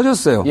그게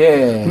커졌어요.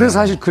 근데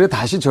사실 그래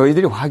다시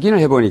저희들이 확인을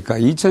해보니까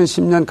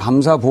 2010년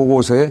감사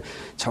보고서에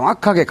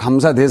정확하게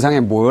감사 대상에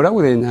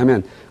뭐라고 되어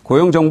있냐면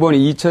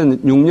고용정보원이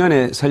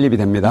 2006년에 설립이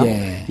됩니다.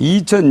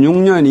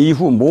 2006년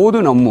이후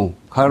모든 업무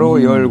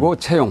가로 열고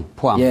채용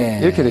포함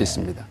이렇게 되어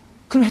있습니다.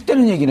 그럼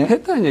했다는 얘기네?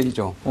 했다는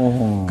얘기죠.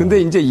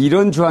 근데 이제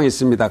이런 조항이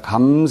있습니다.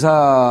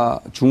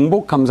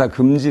 중복 감사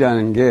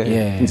금지라는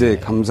게 이제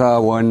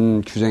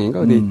감사원 규정인가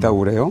어디 있다고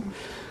그래요.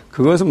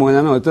 그것은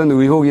뭐냐면 어떤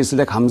의혹이 있을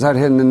때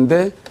감사를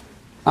했는데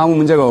아무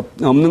문제가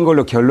없는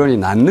걸로 결론이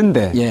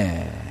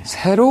났는데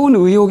새로운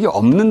의혹이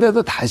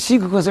없는데도 다시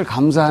그것을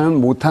감사는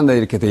못한다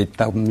이렇게 돼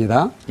있다고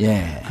합니다.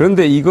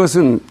 그런데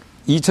이것은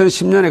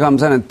 2010년의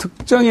감사는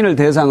특정인을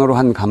대상으로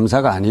한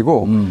감사가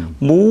아니고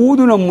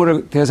모든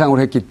업무를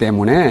대상으로 했기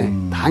때문에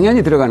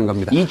당연히 들어가는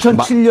겁니다.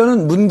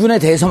 2007년은 문군에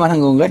대해서만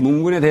한 건가요?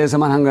 문군에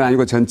대해서만 한 건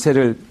아니고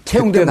전체를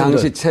그때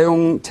당시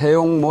채용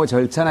뭐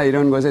절차나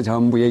이런 것에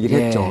전부 얘기를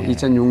했죠.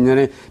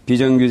 2006년에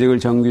비정규직을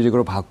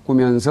정규직으로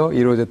바꾸면서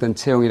이루어졌던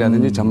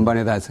채용이라든지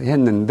전반에 다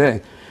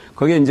했는데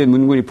거기에 이제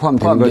문군이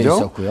포함된 거죠.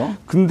 있었고요.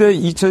 근데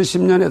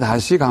 2010년에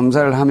다시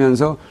감사를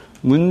하면서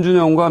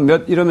문준용과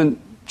이러면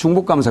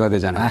중복감사가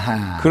되잖아요.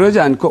 아하. 그러지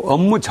않고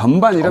업무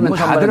전반 이러면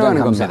다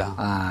들어가는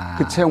겁니다.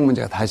 그 채용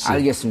문제가 다시.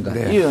 알겠습니다.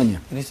 네. 이 의원님.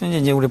 그래서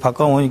이제 우리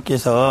박광온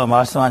의원님께서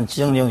말씀한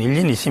지적 내용은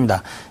일리는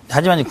있습니다.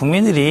 하지만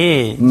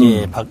국민들이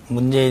이제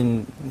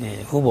문재인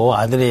후보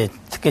아들의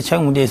특혜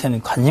채용 문제에서는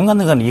관심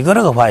갖는 건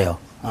이거라고 봐요.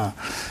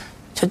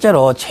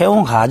 첫째로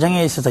채용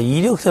과정에 있어서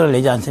이력서를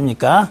내지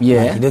않습니까?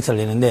 예.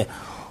 이력서를 내는데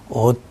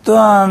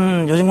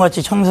어떠한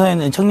요즘같이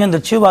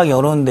청년들 취업하기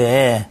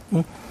어려운데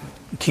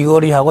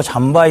귀걸이하고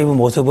잠바 입은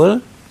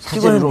모습을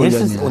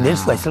낼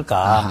수가 있을까?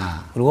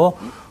 아하. 그리고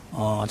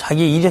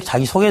자기 이력,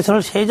 자기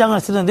소개서를 3장을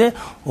쓰는데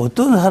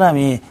어떤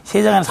사람이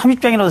 3장에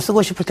 30장이라도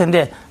쓰고 싶을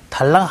텐데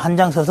달랑 한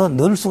장 써서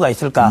넣을 수가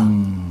있을까?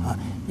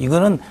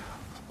 이거는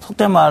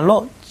속된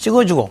말로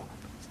찍어주고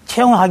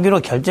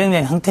채용하기로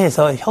결정된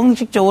상태에서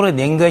형식적으로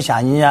낸 것이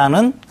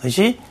아니냐는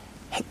것이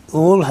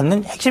의혹을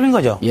갖는 핵심인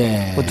거죠.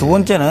 예. 두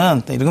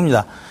번째는 이런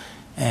겁니다.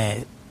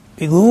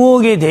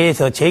 의혹에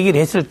대해서 제기를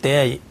했을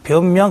때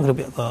변명,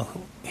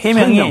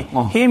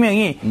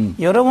 해명이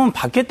여러 번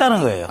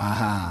바뀌었다는 거예요.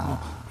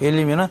 예를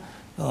들면은,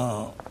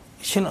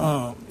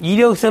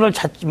 이력서를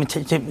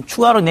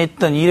추가로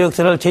냈던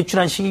이력서를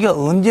제출한 시기가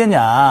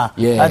언제냐.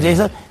 예.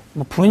 그래서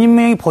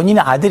분명히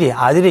본인의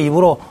아들의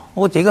입으로,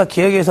 제가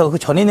기억해서 그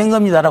전에 낸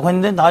겁니다라고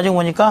했는데 나중에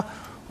보니까,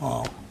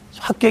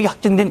 합격이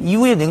확정된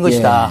이후에 낸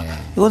것이다. 예.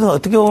 이것은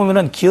어떻게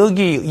보면은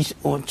기억이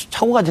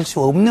착오가 될 수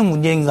없는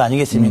문제인 거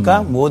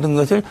아니겠습니까? 모든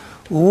것을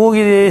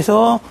의혹에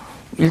대해서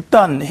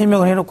일단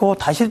해명을 해놓고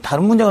다시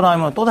다른 문제가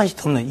나오면 또 다시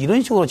덮는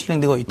이런 식으로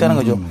진행되고 있다는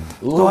거죠.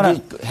 또 하나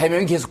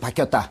해명이 계속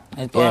바뀌었다.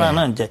 또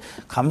하나는 이제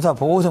감사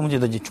보고서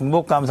문제도 이제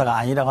중복 감사가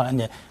아니라고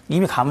하는데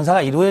이미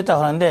감사가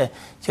이루어졌다고 하는데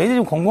저희들이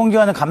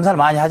공공기관은 감사를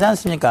많이 하지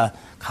않습니까?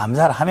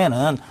 감사를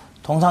하면은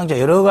통상적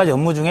여러 가지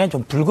업무 중에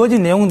좀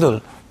불거진 내용들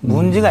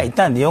문제가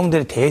있다는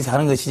내용들에 대해서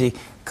하는 것이지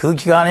그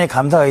기간에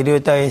감사가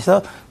이루어졌다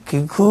해서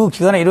그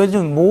기간에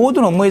이루어진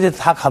모든 업무에 대해서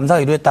다 감사가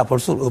이루어졌다 볼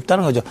수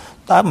없다는 거죠.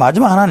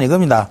 마지막 하나는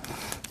이겁니다.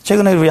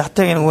 최근에 우리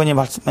하태경 의원이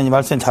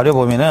말씀 자료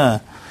보면은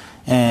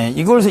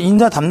이걸서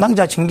인사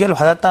담당자 징계를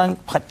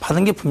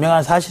받은 게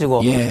분명한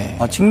사실이고 예.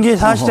 징계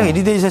사실상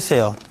 1위 돼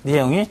있었어요.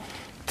 내용이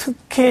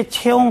특혜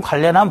채용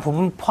관련한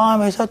부분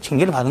포함해서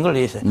징계를 받은 걸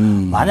돼 있어요.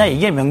 만약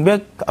이게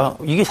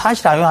이게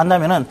사실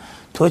악용한다면은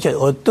도대체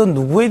어떤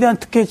누구에 대한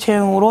특혜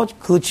채용으로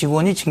그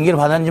직원이 징계를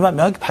받았는지만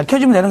명확히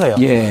밝혀주면 되는 거예요.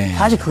 예.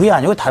 사실 그게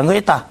아니고 다른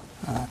거였다.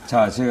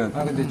 자, 제가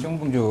근데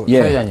정봉주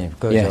사회자님,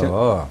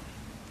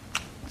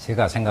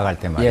 제가 생각할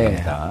때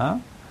말입니다.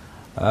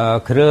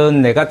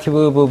 그런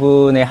네거티브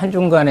부분의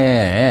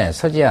한중간에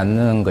서지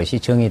않는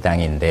것이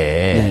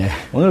정의당인데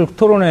오늘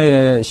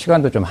토론회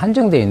시간도 좀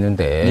한정돼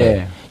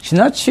있는데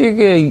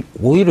지나치게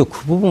오히려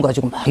그 부분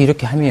가지고 막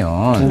이렇게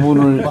하면 두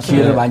분을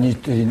기회를 많이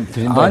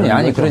드린다.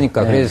 아니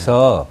그러니까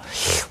그래서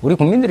우리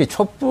국민들이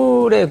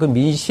촛불의 그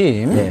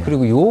민심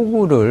그리고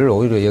요구를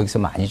오히려 여기서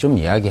많이 좀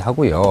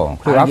이야기하고요.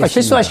 그리고 아까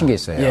실수하신 게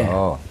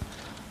있어요.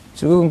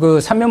 지금 그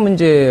사면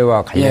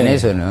문제와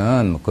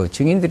관련해서는 그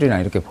증인들이나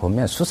이렇게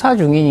보면 수사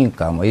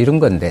중이니까 뭐 이런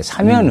건데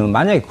사면은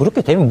만약에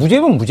그렇게 되면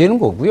무죄면 무죄는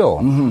거고요.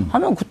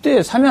 하면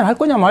그때 사면할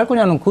거냐 말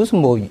거냐는 그것은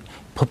뭐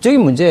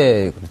법적인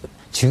문제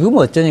지금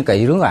어쩌니까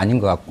이런 거 아닌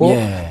것 같고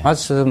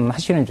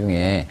말씀하시는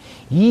중에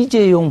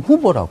이재용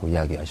후보라고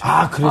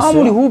이야기하셨어요. 그랬어요?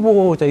 아무리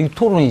후보자 이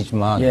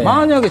토론이지만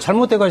만약에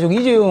잘못돼가지고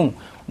이재용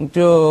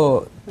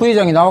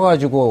부회장이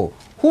나와가지고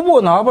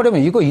후보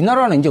나와버리면 이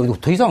나라는 이제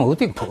더 이상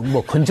어떻게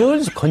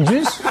건질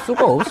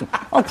수가 없습니다.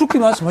 그렇게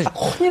말씀하시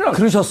큰일 나.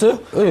 그러셨어요?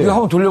 이거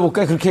한번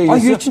돌려볼까요? 그렇게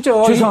얘기했어요? 이게 진짜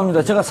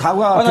죄송합니다. 제가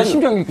나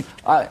심장이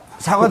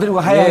사과드리고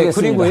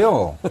하야겠습니다.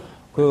 그리고요.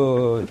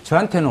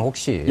 저한테는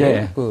혹시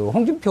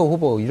홍준표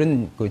후보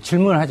이런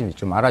질문을 하지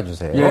좀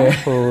알아주세요.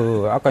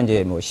 아까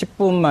이제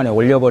 10분 만에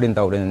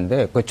올려버린다고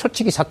그랬는데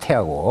초치기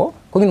사퇴하고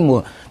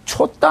거기는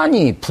초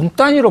단위, 분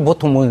단위로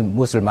보통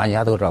무엇을 많이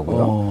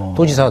하더라고요.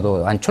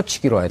 도지사도 한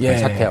초치기로 하여튼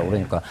사퇴하고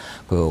그러니까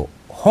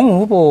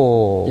홍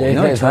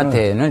후보는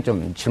저한테는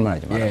좀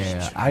질문하지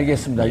말아주십시오.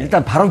 알겠습니다.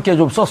 일단 발언께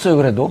좀 썼어요,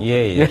 그래도.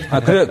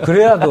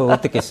 그래야도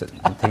어떻게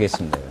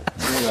되겠습니다.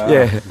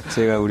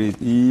 제가 우리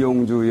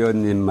이용주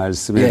의원님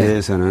말씀에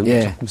대해서는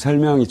조금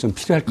설명이 좀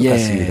필요할 것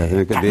같습니다.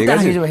 그러니까 네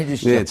가지 좀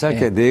해주시죠.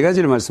 짧게 네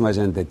가지를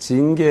말씀하셨는데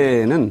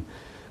징계는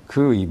그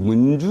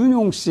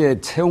문준용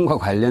씨의 채용과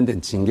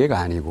관련된 징계가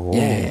아니고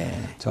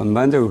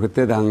전반적으로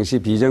그때 당시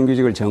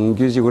비정규직을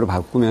정규직으로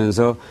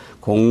바꾸면서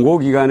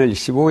공고기간을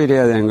 15일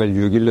해야 되는 걸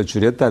 6일로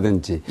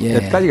줄였다든지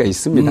몇 가지가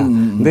있습니다.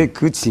 근데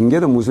그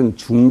징계도 무슨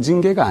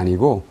중징계가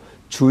아니고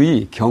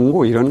주의,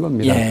 경고 이런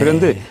겁니다.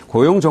 그런데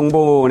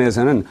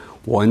고용정보원에서는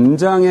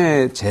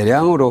원장의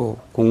재량으로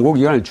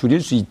공고기간을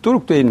줄일 수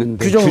있도록 돼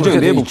있는데 규정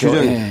내부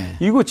규정이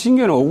이거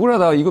징계는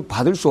억울하다. 이거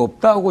받을 수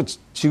없다고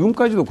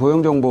지금까지도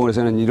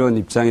고용정보원에서는 이런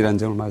입장이라는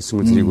점을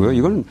말씀을 드리고요.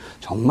 이건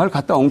정말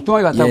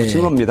엉뚱하게 갖다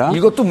붙인 겁니다.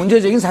 이것도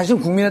문제적인 사실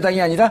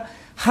국민의당이 아니라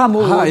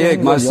예,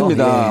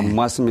 맞습니다.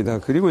 맞습니다.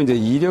 그리고 이제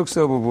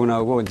이력서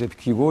부분하고 이제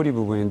귀고리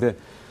부분인데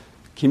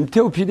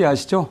김태우 PD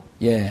아시죠?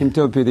 예.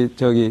 김태우 PD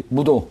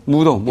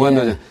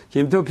무한도전. 예.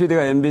 김태우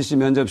PD가 MBC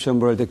면접 시험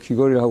볼 때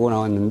귀걸이를 하고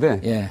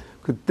나왔는데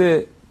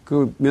그때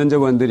그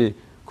면접관들이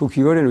그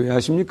귀걸이를 왜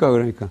하십니까?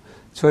 그러니까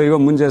저 이거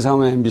문제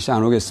삼으면 MBC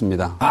안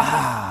오겠습니다.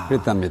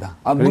 그랬답니다.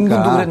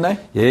 문분도 그랬나요?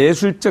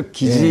 예술적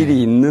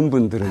기질이 있는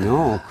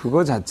분들은요,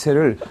 그거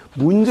자체를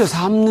문제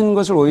삼는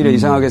것을 오히려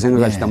이상하게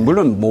생각하시다.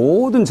 물론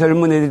모든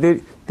젊은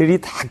애들이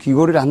다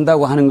귀걸이를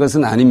한다고 하는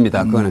것은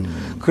아닙니다. 그거는.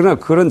 그러나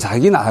그런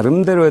자기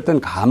나름대로 했던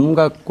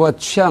감각과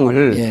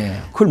취향을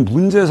그걸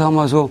문제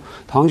삼아서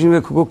당신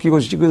왜 그거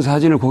끼고 찍은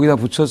사진을 거기다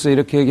붙였어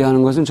이렇게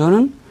얘기하는 것은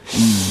저는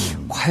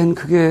과연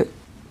그게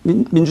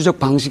민주적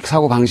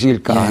사고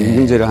방식일까 하는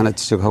문제를 하나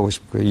지적하고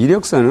싶고요.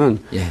 이력서는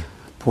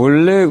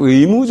본래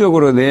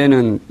의무적으로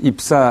내는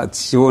입사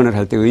지원을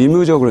할 때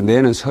의무적으로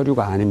내는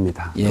서류가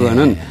아닙니다.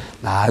 그거는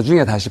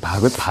나중에 다시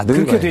받은 거예요.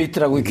 그렇게 돼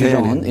있더라고요,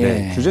 규정은.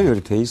 규정이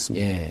그렇게 돼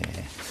있습니다.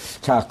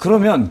 자,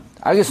 그러면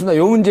알겠습니다. 이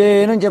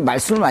문제는 이제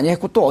말씀을 많이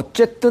했고 또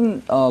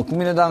어쨌든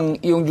국민의당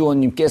이용주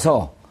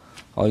의원님께서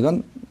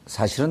이건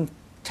사실은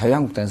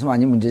자유한국당에서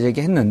많이 문제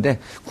제기했는데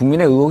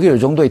국민의 의혹이 이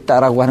정도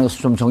있다라고 하는 것을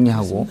좀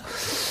정리하고.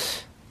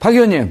 박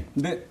의원님.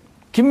 네.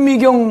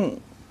 김미경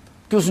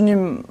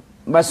교수님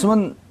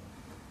말씀은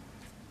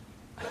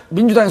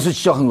민주당에서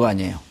지적한 거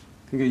아니에요?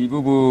 그러니까 이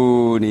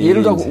부분이.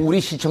 예를 들어 우리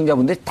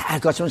시청자분들이 다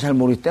알 것 같지만 잘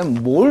모르기 때문에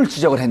뭘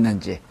지적을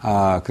했는지.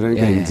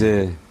 그러니까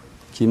이제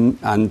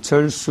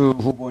안철수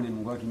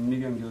후보님과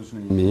김미경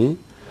교수님이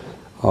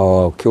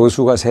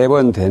교수가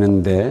 3번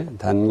되는데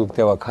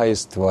단국대와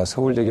카이스트와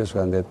서울대 교수가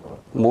하는데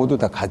모두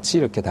다 같이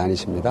이렇게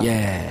다니십니다.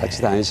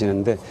 같이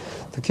다니시는데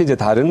특히 이제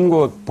다른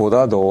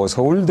곳보다도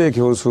서울대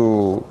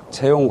교수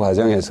채용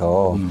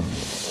과정에서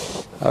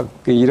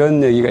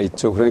이런 얘기가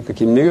있죠. 그러니까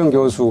김미경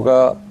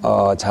교수가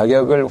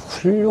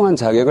훌륭한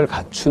자격을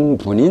갖춘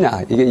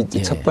분이냐 이게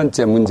첫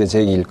번째 문제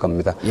제기일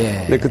겁니다.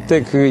 근데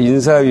그때 그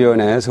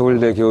인사위원회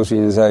서울대 교수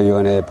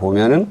인사위원회에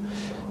보면은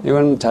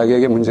이건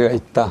자격에 문제가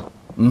있다.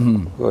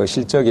 그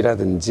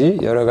실적이라든지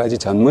여러 가지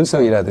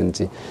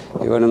전문성이라든지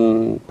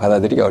이거는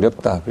받아들이기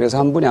어렵다. 그래서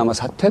한 분이 아마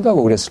사퇴도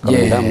하고 그랬을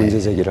겁니다. 문제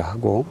제기를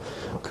하고.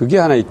 그게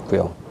하나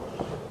있고요.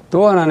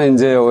 또 하나는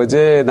이제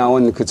어제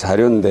나온 그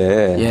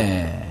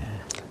자료인데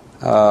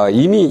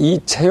이미 이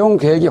채용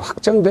계획이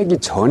확정되기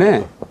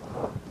전에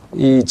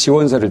이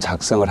지원서를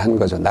작성을 한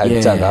거죠.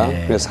 날짜가.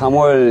 그래서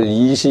 3월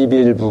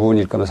 20일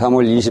부분일 겁니다.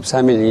 3월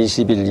 23일,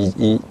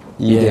 20일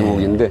이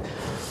대목인데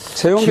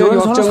채용 계획이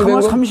확정된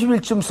 3월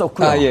 30일쯤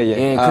썼고요.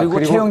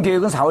 그리고 채용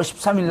계획은 4월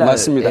 13일 날.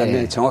 맞습니다.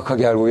 네,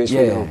 정확하게 알고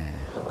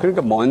계시네요.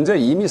 그러니까 먼저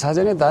이미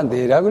사전에 다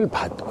내락을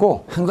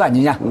받고 한 거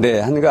아니냐? 네,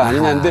 한 거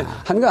아니냐인데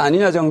한 거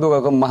아니냐 정도가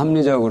그럼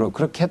합리적으로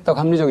그렇게 했다고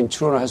합리적인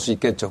추론을 할 수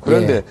있겠죠.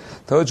 그런데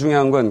더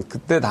중요한 건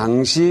그때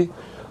당시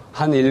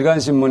한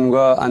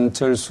일간신문과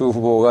안철수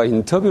후보가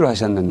인터뷰를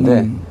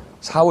하셨는데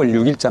 4월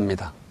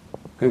 6일자입니다.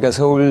 그러니까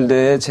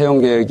서울대의 채용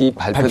계획이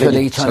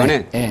발표되기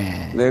전에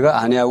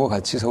내가 아내하고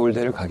같이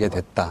서울대를 가게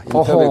됐다.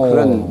 인터뷰에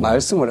그런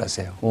말씀을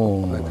하세요.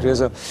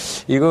 그래서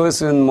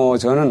이것은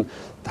저는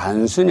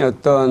단순히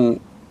어떤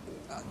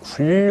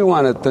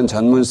훌륭한 어떤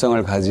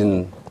전문성을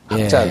가진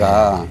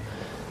학자가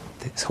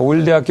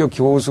서울대학교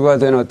교수가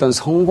된 어떤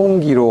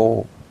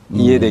성공기로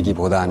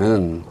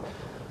이해되기보다는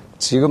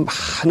지금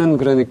많은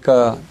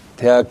그러니까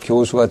대학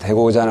교수가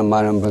되고자 하는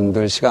많은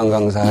분들, 시간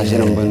강사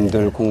하시는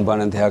분들,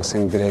 공부하는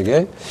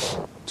대학생들에게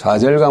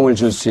좌절감을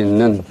줄 수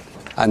있는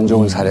안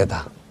좋은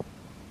사례다.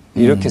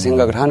 이렇게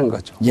생각을 하는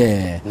거죠.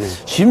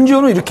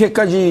 심지어는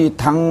이렇게까지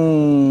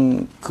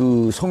당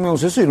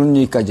성명서에서 이런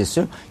얘기까지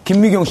했어요.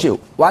 김미경 씨,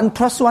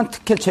 1+1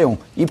 특혜 채용,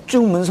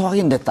 입증 문서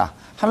확인됐다.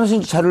 하면서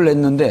이제 자료를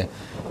냈는데,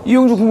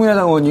 이용주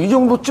국민의당 의원님, 이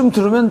정도쯤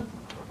들으면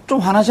좀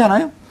화나지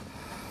않아요?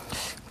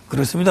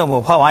 그렇습니다.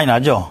 화 많이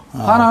나죠.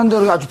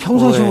 화나는데 아주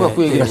평상심을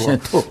갖고 얘기를 하시네,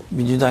 또.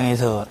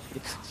 민주당에서,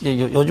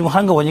 요즘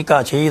하는 거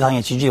보니까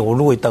제2당의 지지율이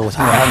오르고 있다고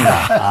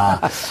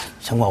생각합니다.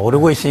 정말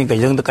오르고 있으니까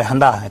이 정도까지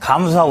한다.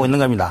 감수하고 있는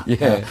겁니다.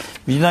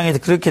 민주당에서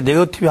그렇게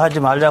네거티브 하지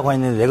말자고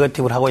했는데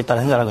네거티브를 하고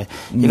있다는 생각을 하고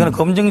이거는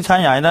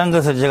검증차원이 아니라는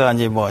것을 제가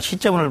이제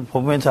시점을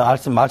보면서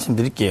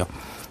말씀드릴게요.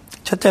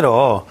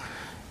 첫째로,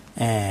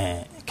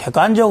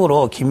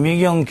 객관적으로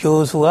김미경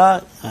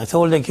교수가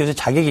서울대 교수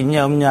자격이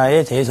있냐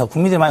없냐에 대해서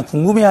국민들이 많이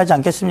궁금해하지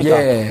않겠습니까?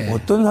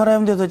 어떤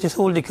사람인데 도대체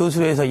서울대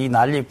교수에서 이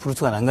난리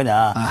부르스가 난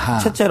거냐.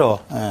 첫째로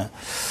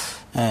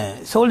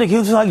서울대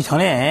교수하기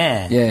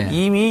전에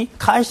이미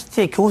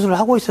카이스트에 교수를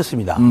하고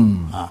있었습니다.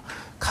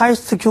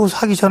 카이스트 교수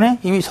하기 전에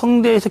이미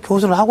성대에서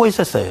교수를 하고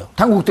있었어요.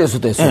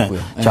 단국대에서도 했었고요.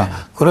 자,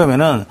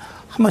 그러면은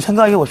한번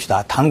생각해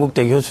봅시다.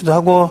 단국대 교수도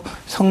하고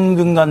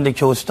성균관대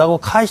교수도 하고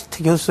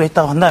카이스트 교수도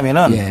했다고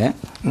한다면은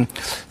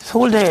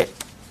서울대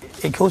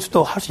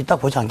교수도 할 수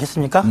있다고 보지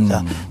않겠습니까?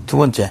 자, 두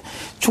번째,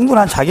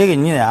 충분한 자격이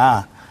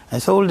있느냐.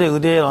 서울대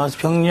의대에 나와서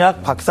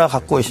병리학 박사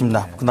갖고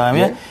있습니다. 그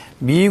다음에 예?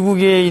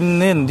 미국에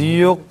있는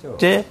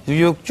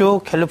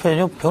뉴욕주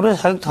캘리포니아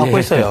변호사 자격도 갖고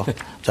있어요.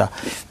 자,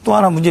 또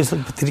하나 문제를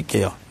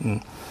드릴게요.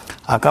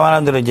 아까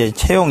말한 대로 이제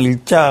채용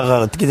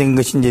일자가 어떻게 된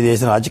것인지에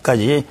대해서는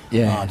아직까지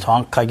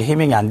정확하게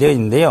해명이 안 되어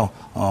있는데요.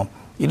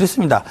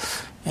 이렇습니다.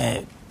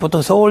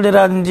 보통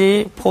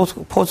서울대라든지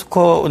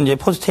포스코, 이제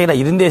포스텍이나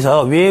이런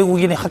데서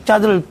외국인의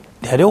학자들을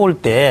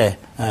데려올 때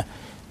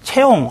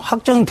채용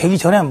확정되기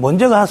전에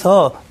먼저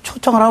가서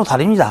초청을 하고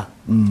다닙니다.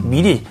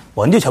 미리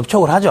먼저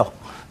접촉을 하죠.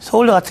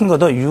 서울대 같은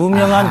것도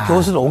유명한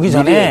교수들 오기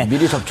전에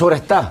미리 접촉을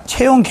했다.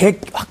 채용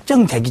계획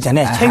확정되기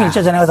전에 채용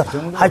일자 전에 가서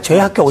저희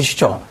학교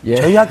오시죠.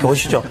 저희 학교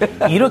오시죠.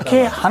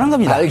 이렇게 하는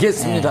겁니다.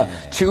 알겠습니다.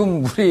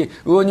 지금 우리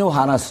의원님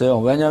화났어요.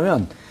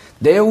 왜냐하면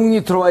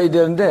내용이 들어와야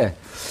되는데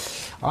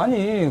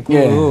아니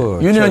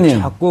윤 의원님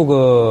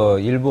자꾸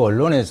일부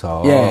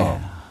언론에서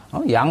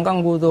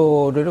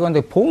양강구도를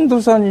이러는데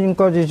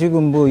봉두사님까지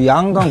지금 뭐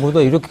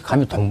양강구도 이렇게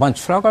감히 동반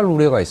추락할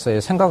우려가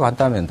있어요.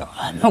 생각한다면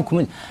너무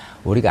그러면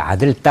우리가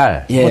아들,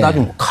 딸,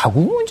 나중에 가구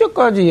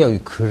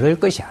문제까지 그럴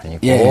것이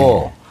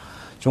아니고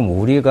좀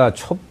우리가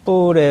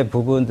촛불의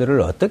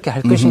부분들을 어떻게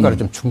할 것인가를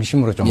좀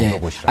중심으로 좀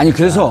물어보시라고. 아니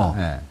그래서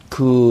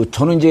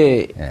저는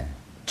이제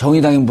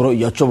정의당에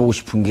여쭤보고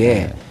싶은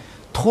게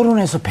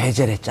토론에서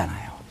배제를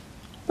했잖아요.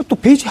 또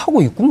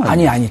배제하고 있구만.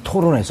 아니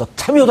토론에서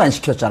참여도 안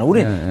시켰잖아.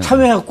 우리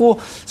참여해갖고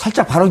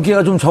살짝 발언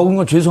기회가 좀 적은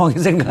건 죄송하게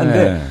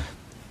생각하는데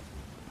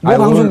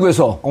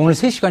방송국에서 오늘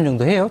 3시간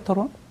정도 해요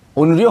토론?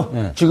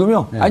 오늘요?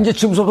 지금요? 이제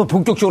지금부터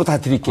본격적으로 다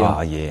드릴게요.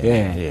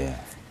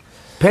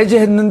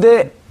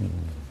 배제했는데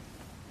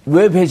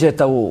왜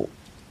배제했다고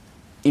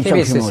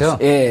입장 표명했어요?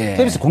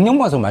 KBS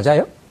공영방송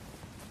맞아요?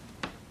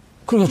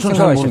 그러니까 저는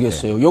잘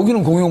모르겠어요.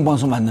 여기는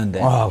공영방송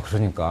맞는데.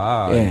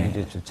 그러니까.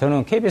 이제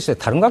저는 KBS의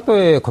다른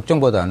각도의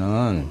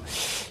걱정보다는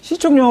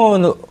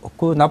시청률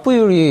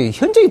납부율이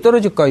현저히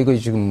떨어질까 이거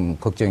지금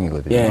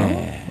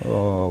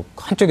걱정이거든요.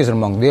 한쪽에서는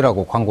막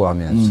내라고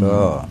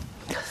광고하면서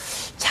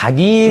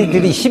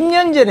자기들이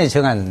 10년 전에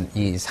정한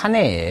이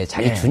사내에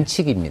자기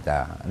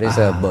준칙입니다.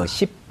 그래서 뭐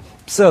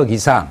 10석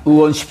이상.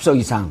 의원 10석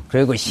이상.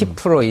 그리고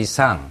 10%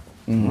 이상.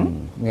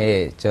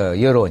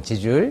 여론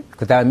지지율.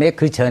 그 다음에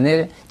그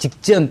전에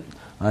직전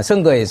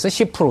선거에서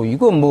 10%.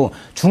 이거 뭐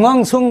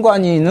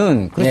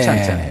중앙선관위는 그렇지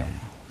않잖아요.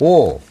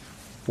 5,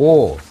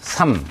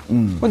 3.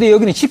 근데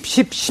여기는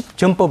 10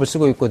 전법을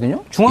쓰고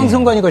있거든요.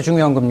 중앙선관위가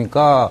중요한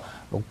겁니까?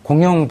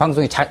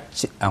 공영방송이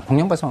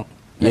공영방송.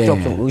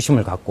 좀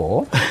의심을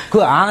갖고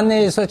그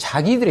안에서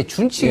자기들의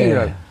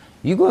준칙이라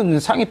이건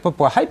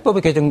상위법과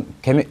하위법의 개정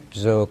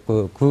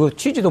그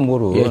취지도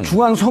모르는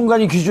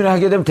중앙선관위 기준에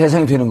하게 되면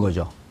대상이 되는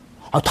거죠.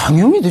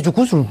 당연히 되죠.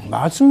 그것을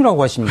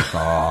말씀이라고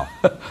하십니까?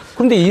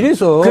 그런데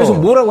그래서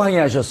뭐라고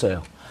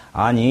항의하셨어요?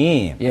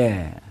 아니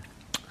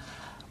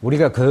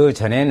우리가 그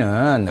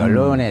전에는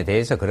언론에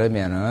대해서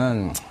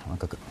그러면은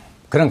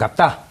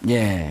그런갑다.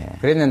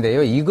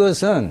 그랬는데요.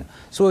 이것은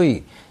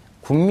소위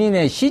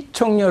국민의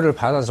시청률을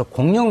받아서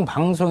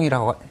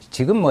공영방송이라고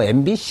지금 뭐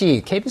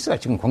MBC, KBS가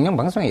지금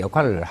공영방송의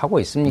역할을 하고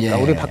있습니까?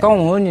 우리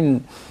박광온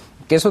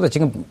의원님께서도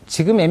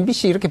지금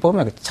MBC 이렇게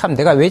보면 참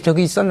내가 왜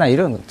저기 있었나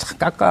이런 참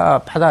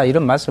깝깝하다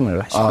이런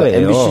말씀을 하실 거예요.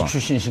 MBC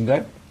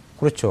출신이신가요?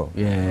 그렇죠.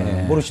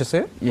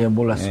 모르셨어요?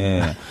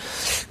 몰랐습니다.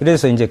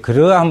 그래서 이제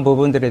그러한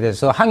부분들에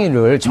대해서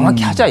항의를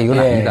정확히 하자 이건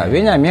아닙니다.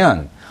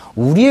 왜냐하면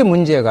우리의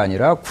문제가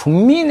아니라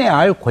국민의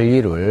알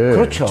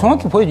권리를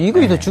정확히 보여줘.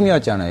 이것이 더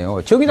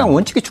중요하잖아요. 정의당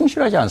원칙에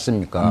충실하지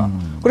않습니까?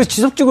 그래서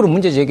지속적으로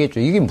문제 제기했죠.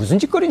 이게 무슨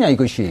짓거리냐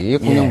이것이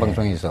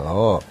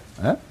공영방송에서.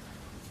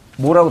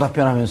 뭐라고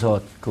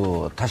답변하면서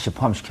다시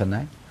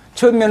포함시켰나요?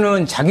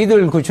 처음에는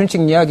자기들 그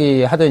준칙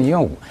이야기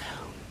하더니요.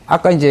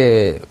 아까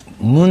이제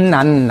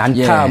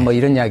난타 뭐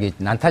이런 이야기,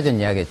 난타전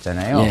이야기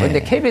했잖아요.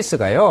 그런데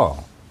KBS가요.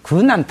 그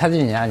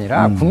난타전이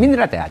아니라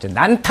국민들한테 아주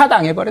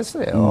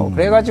난타당해버렸어요.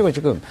 그래가지고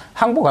지금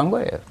항복한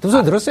거예요.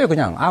 두서 들었어요,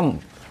 그냥.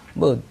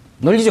 뭐,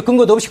 논리적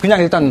근거도 없이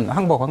그냥 일단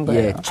항복한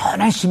거예요.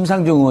 전에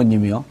심상정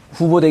의원님이요.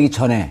 후보되기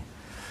전에,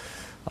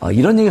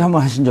 이런 얘기를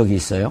한번 하신 적이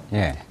있어요.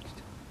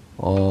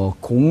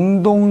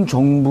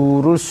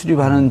 공동정부를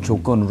수립하는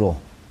조건으로,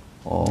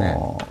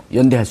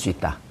 연대할 수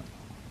있다.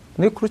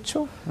 네,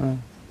 그렇죠.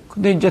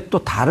 근데 이제 또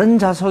다른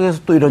자석에서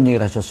또 이런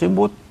얘기를 하셨어요.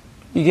 뭐,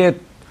 이게,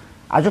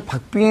 아주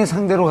박빙의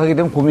상대로 가게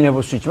되면 고민해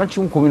볼 수 있지만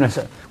지금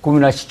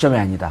고민할 시점이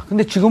아니다.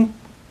 근데 지금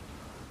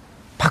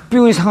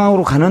박빙의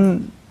상황으로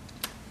가는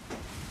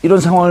이런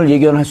상황을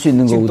예견할 수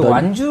있는 거거든요. 지금 또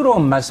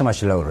완주론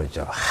말씀하시려고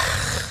그러죠.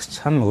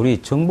 참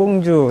우리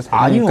정봉주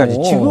사장님까지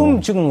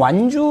지금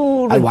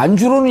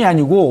완주론이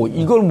아니고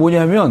이걸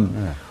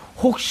뭐냐면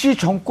혹시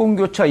정권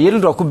교체 예를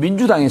들어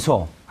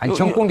민주당에서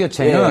정권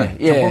교체는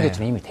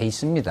이미 돼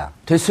있습니다.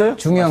 됐어요?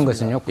 중요한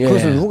것은요.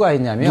 그것을 누가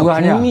했냐면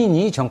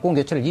국민이 정권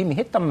교체를 이미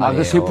했단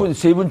말이에요.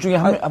 세 분 중에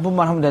한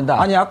분만 하면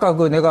된다. 아니 아까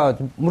내가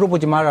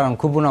물어보지 말라는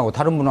그분하고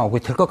다른 분하고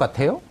그게 될 것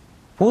같아요?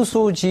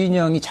 보수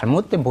진영이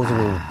잘못된 보수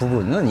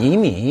부분은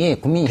이미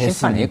국민이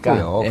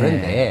심판했고요.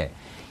 그런데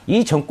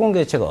이 정권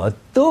교체가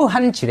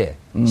어떠한 질에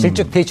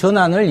실적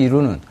대전환을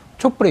이루는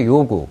촛불의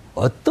요구,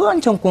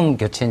 어떠한 정권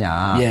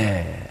교체냐.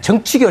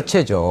 정치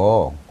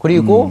교체죠.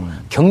 그리고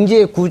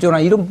경제 구조나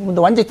이런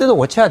부분도 완전히 뜯어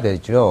고쳐야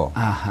되죠.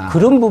 아하.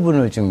 그런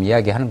부분을 좀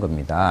이야기하는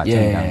겁니다.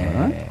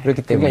 정당은.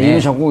 그렇기 때문에. 그러니까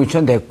이미 정권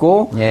교체는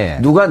됐고,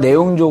 누가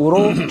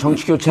내용적으로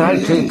정치 교체를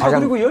할지 가장.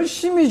 그리고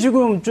열심히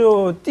지금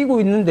뛰고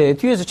있는데,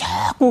 뒤에서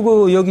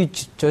자꾸 여기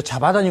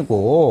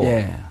잡아다니고,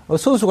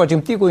 선수가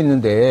지금 뛰고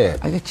있는데.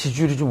 아니,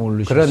 지지율이 좀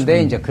올르시죠.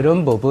 그런데 이제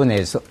그런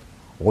부분에서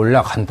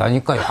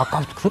올라간다니까요.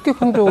 아까 그렇게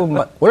강조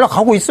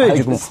올라가고 있어요,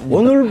 지금.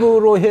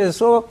 오늘부로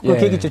해서 그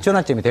계기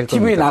전환점이 될 겁니다.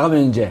 TV에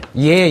나가면 이제.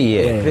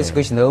 그래서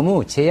그것이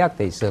너무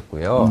제약돼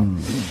있었고요.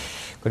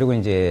 그리고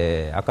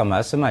이제 아까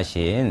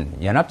말씀하신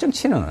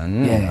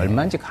연합정치는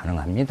얼마든지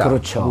가능합니다.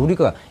 그렇죠.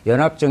 우리가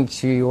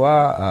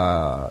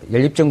연합정치와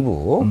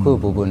연립정부 그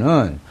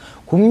부분은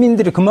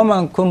국민들이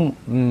그만큼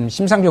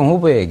심상정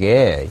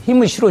후보에게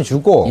힘을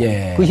실어주고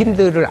그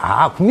힘들을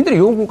국민들의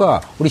요구가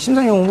우리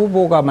심상정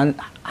후보가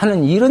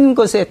하는 이런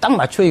것에 딱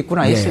맞춰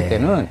있구나 했을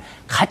때는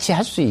같이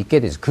할 수 있게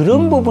돼서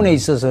그런 부분에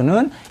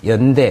있어서는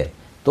연대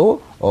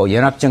또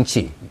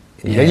연합정치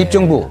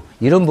연립정부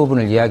이런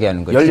부분을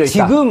이야기하는 거죠. 열려있다.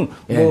 지금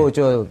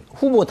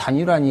후보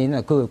단일화니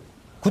그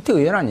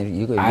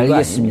구태의원안이 이거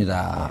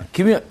알겠습니다.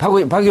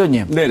 박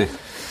의원님. 네네.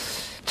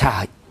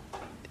 자,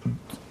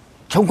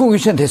 정권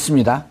교체는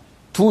됐습니다.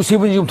 두세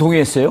분이 지금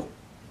동의했어요.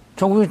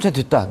 정권 교체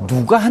됐다.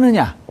 누가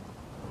하느냐?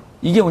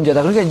 이게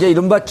문제다. 그러니까 이제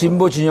이른바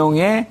진보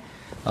진영의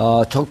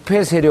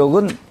적폐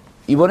세력은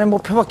이번에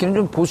펴받기는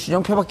좀 보수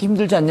진영 펴받기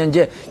힘들지 않냐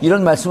이제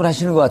이런 말씀을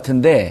하시는 것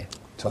같은데.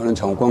 저는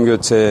정권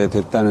교체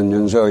됐다는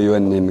윤소하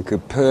의원님 그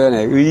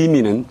표현의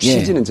의미는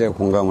취지는 제가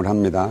공감을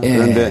합니다.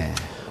 그런데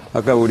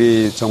아까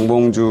우리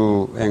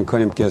정봉주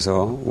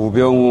앵커님께서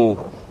우병우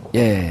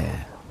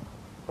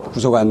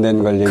구속 안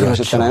된 걸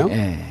얘기하셨잖아요.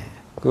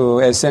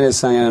 그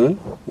SNS상에는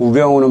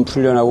우병우는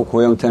풀려나고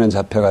고영태는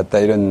잡혀갔다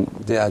이런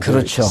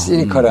아주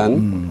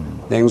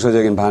시니컬한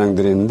냉소적인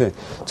반응들이 있는데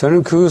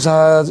저는 그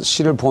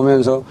사실을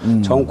보면서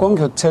정권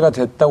교체가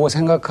됐다고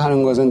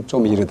생각하는 것은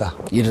좀 이르다.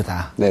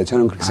 네,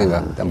 저는 그렇게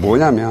생각합니다.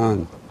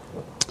 뭐냐면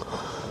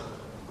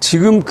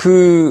지금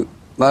그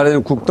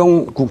말하자면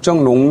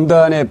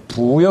국정농단에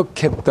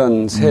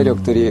부역했던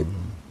세력들이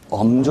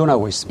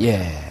엄존하고 있습니다.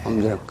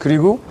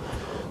 그리고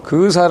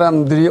그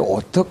사람들이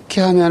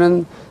어떻게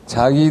하면은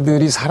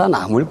자기들이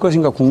살아남을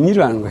것인가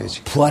궁리를 하는 거예요,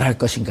 지금. 부활할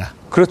것인가.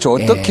 그렇죠.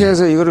 어떻게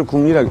해서 이거를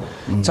궁리를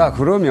자,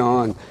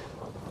 그러면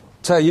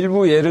자,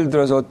 일부 예를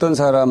들어서 어떤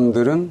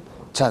사람들은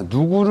자,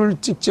 누구를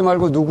찍지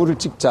말고 누구를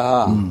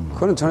찍자.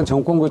 그건 저는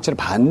정권 교체를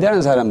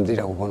반대하는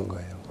사람들이라고 보는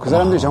거예요. 그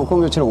사람들이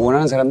정권 교체를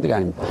원하는 사람들이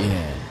아닙니다.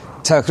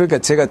 자, 그러니까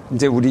제가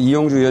이제 우리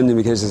이용주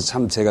의원님이 계셔서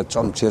참 제가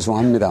좀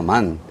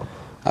죄송합니다만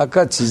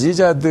아까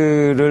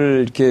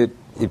지지자들을 이렇게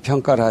이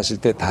평가를 하실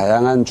때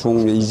다양한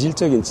종류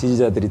이질적인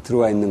지지자들이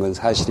들어와 있는 건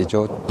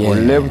사실이죠.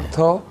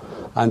 원래부터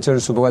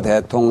안철수 후보가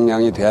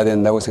대통령이 돼야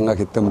된다고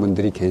생각했던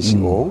분들이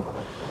계시고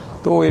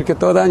또 이렇게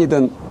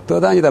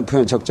떠다니다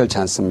표현 적절치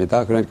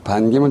않습니다. 그러니까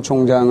반기문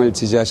총장을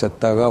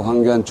지지하셨다가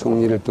황교안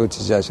총리를 또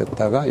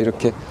지지하셨다가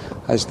이렇게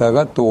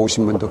하시다가 또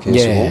오신 분도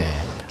계시고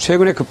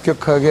최근에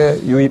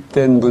급격하게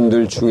유입된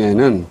분들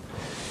중에는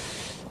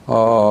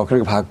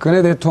그리고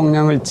박근혜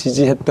대통령을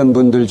지지했던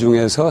분들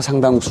중에서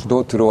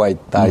상당수도 들어와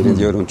있다.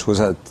 이런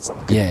여론조사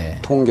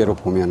통계로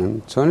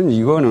보면은 저는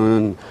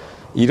이거는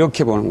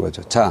이렇게 보는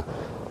거죠. 자,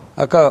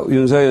 아까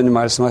윤소하 의원님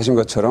말씀하신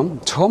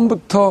것처럼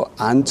처음부터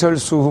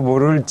안철수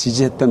후보를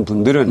지지했던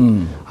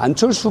분들은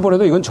안철수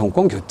후보라도 이건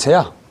정권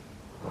교체야.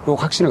 그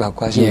확신을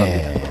갖고 하신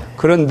겁니다.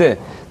 그런데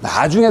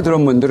나중에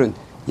들어온 분들은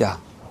야,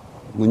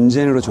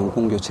 문재인으로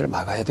정권 교체를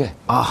막아야 돼.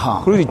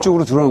 그리고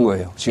이쪽으로 들어온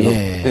거예요. 지금.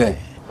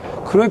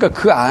 그러니까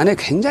그 안에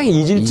굉장히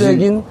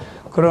이질적인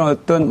그런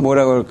어떤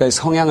뭐라고 할까요?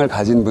 성향을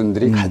가진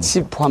분들이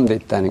같이 포함되어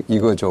있다는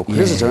이거죠.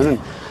 그래서 저는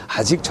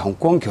아직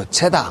정권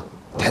교체다.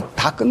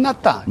 다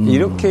끝났다.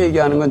 이렇게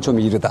얘기하는 건 좀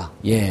이르다.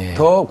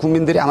 더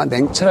국민들이 아마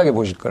냉철하게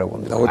보실 거라고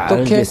봅니다.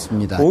 어떻게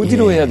알겠습니다.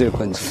 어디로 해야 될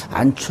건지.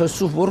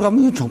 안철수 후보로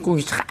가면 정권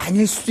교체가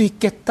아닐 수도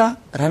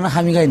있겠다라는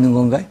함의가 있는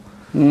건가요?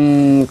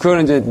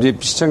 그거는 이제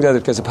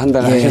시청자들께서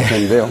판단을 하실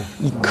텐데요.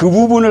 그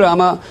부분을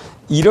아마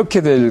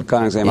이렇게 될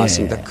가능성이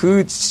많습니다.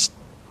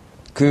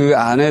 그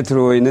안에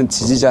들어있는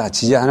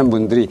지지하는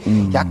분들이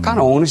약간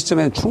어느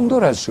시점에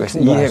충돌할 수가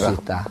있어요.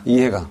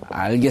 이해가.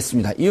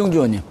 알겠습니다. 이용주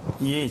의원님.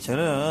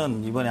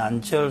 저는 이번에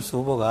안철수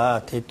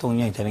후보가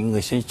대통령이 되는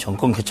것이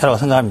정권 교체라고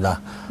생각합니다.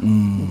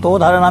 또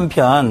다른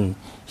한편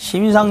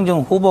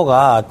심상정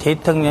후보가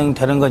대통령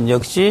되는 건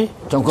역시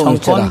정권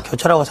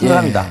교체라고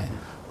생각합니다.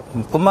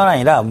 뿐만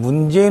아니라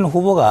문재인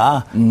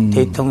후보가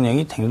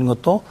대통령이 되는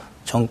것도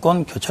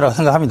정권 교체라고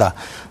생각합니다.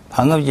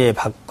 방금 이제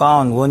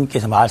박광온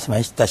의원님께서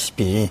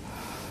말씀하셨다시피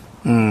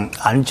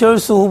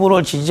안철수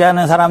후보를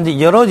지지하는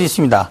사람들이 여럿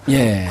있습니다.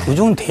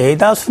 그중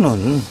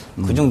대다수는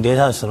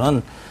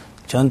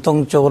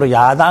전통적으로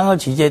야당을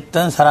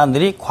지지했던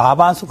사람들이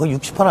과반수 거의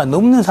 60%가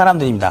넘는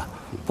사람들입니다.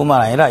 뿐만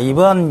아니라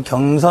이번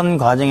경선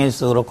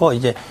과정에서 그렇고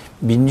이제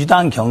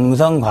민주당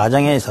경선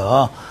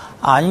과정에서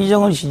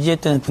안희정을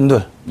지지했던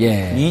분들,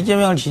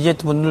 이재명을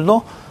지지했던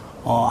분들도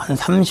한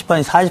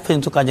 30%,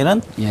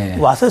 40%까지는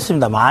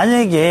왔었습니다.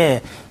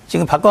 만약에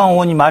지금 박광온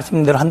의원님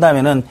말씀대로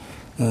한다면은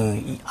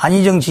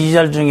안희정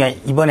지지자들 중에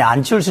이번에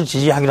안철수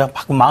지지하기로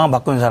마음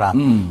바꾼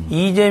사람,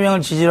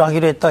 이재명을 지지로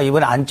하기로 했다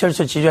이번에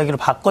안철수 지지하기로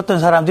바꿨던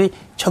사람들이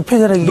적폐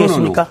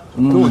세력이겠습니까?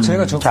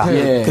 제가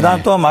적폐.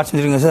 그다음 또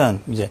말씀드린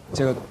것은 이제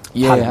제가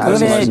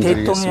박근혜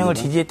대통령을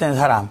지지했던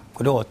사람,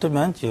 그리고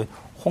어쩌면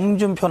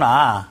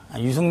홍준표나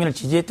유승민을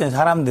지지했던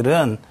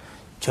사람들은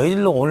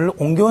저희들로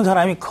옮겨온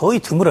사람이 거의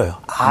드물어요.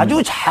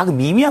 아주 작은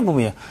미미한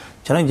부분이에요.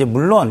 저는 이제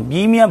물론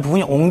미미한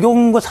부분이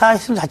옮겨온 것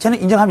사실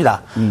자체는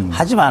인정합니다.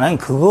 하지만은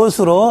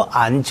그것으로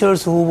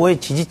안철수 후보의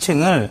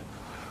지지층을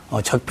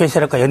적폐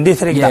세력과 연대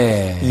세력이다.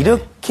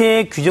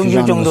 이렇게 규정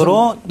지을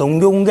정도로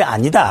넘겨온 게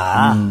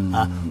아니다.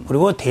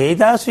 그리고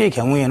대다수의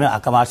경우에는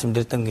아까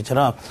말씀드렸던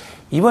것처럼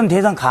이번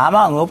대선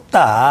가망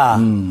없다.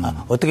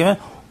 어떻게 보면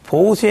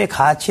보수의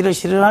가치를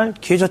실현할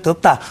기회조차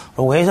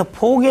없다라고 해서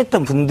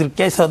포기했던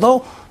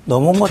분들께서도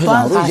넘어온 것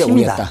또한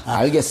사실입니다.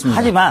 알겠습니다.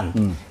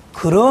 하지만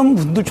그런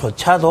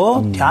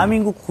분들조차도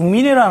대한민국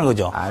국민이라는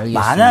거죠. 알겠습니다.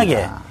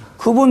 만약에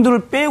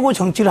그분들을 빼고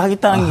정치를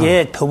하겠다는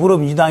게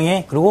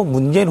더불어민주당의 그리고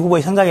문재인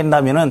후보의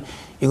생각인다면은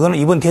이거는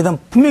이번 대선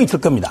분명히 들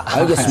겁니다.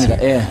 알겠습니다.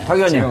 박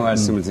의원님. 제가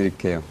말씀을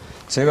드릴게요.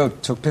 제가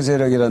적폐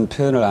세력이라는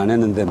표현을 안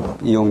했는데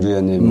이용주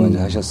의원님 먼저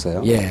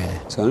하셨어요.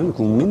 저는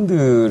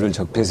국민들을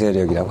적폐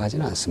세력이라고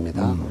하지는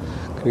않습니다.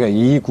 그러니까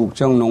이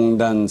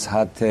국정농단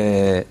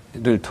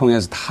사태를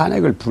통해서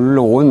탄핵을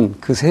불러온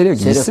그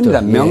세력이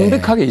있습니다.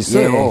 명백하게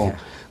있어요.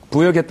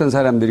 부역했던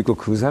사람들이 있고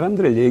그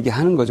사람들을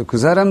얘기하는 거죠. 그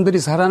사람들이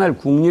살아날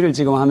국리를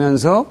지금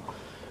하면서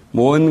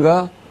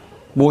뭔가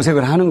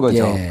모색을 하는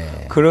거죠.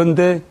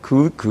 그런데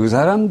그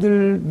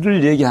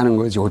사람들을 얘기하는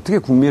거지. 어떻게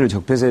국민을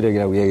적폐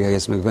세력이라고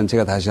얘기하겠습니까? 그건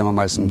제가 다시 한번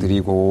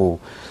말씀드리고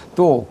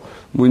또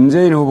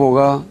문재인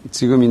후보가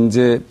지금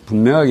이제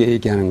분명하게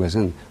얘기하는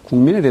것은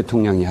국민의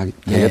대통령이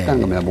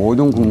되겠다는 겁니다.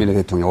 모든 국민의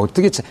대통령.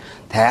 어떻게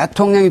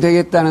대통령이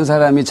되겠다는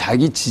사람이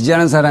자기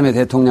지지하는 사람의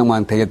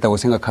대통령만 되겠다고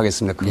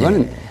생각하겠습니다.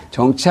 그거는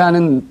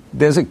정치하는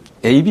데서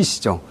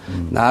ABC죠.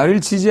 나를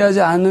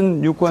지지하지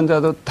않는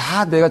유권자도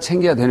다 내가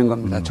챙겨야 되는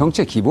겁니다.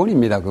 정치의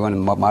기본입니다.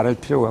 그거는 말할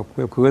필요가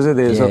없고요. 그것에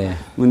대해서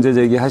문제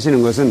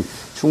제기하시는 것은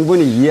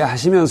충분히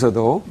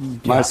이해하시면서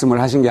말씀을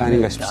하신 게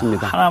아닌가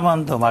싶습니다.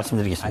 하나만 더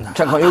말씀드리겠습니다.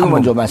 잠깐 여기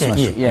먼저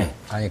말씀하시죠.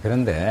 아니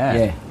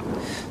그런데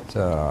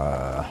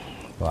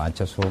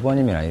안철수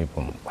후보님이나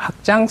일본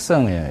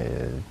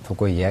확장성을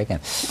두고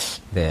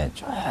이야기하는데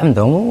좀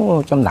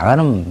너무 좀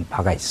나가는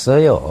바가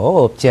있어요.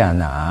 없지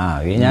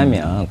않아.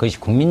 왜냐하면 그것이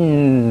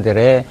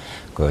국민들의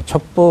그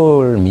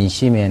촛불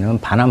민심에는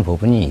반한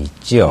부분이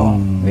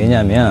있죠.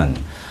 왜냐하면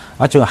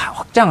좀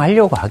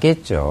확장하려고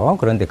하겠죠.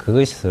 그런데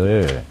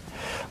그것을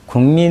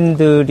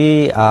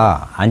국민들이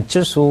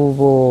안철수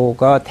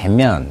후보가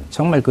되면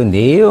정말 그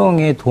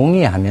내용에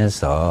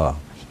동의하면서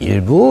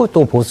일부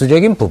또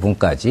보수적인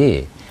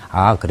부분까지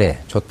그래,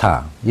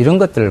 좋다. 이런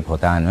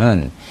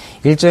것들보다는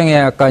일정에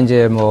아까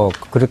이제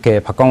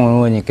그렇게 박광온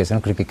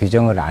의원님께서는 그렇게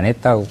규정을 안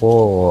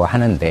했다고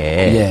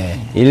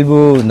하는데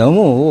일부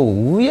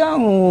너무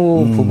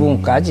우양우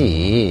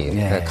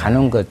부분까지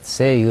가는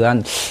것에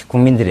의한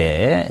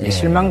국민들의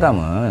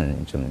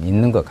실망감은 좀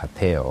있는 것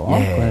같아요.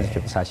 그건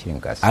좀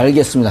사실인 것 같습니다.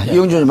 알겠습니다.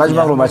 이용주 의원님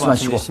마지막으로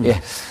말씀하시고.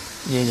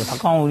 이제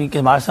박광온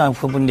의원님께서 말씀한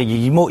부분인데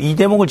이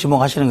대목을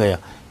지목하시는 거예요.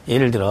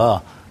 예를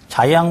들어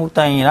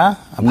자유한국당이나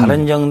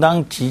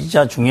바른정당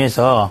지지자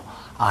중에서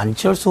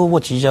안철수 후보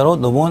지지자로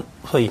넘어온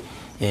소위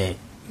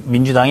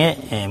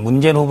민주당의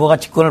문재인 후보가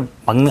집권을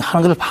하는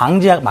것을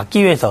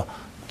막기 위해서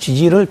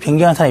지지를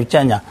변경한 사람이 있지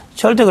않냐.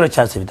 절대 그렇지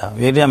않습니다.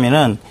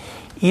 왜냐하면은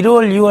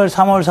 1월, 2월,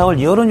 3월, 4월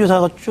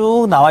여론조사가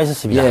쭉 나와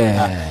있었습니다.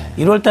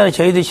 1월 달에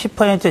저희들이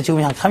 10%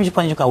 지금 한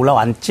 30%까지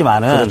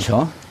올라왔지만은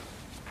그렇죠.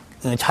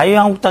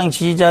 자유한국당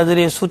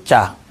지지자들의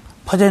숫자,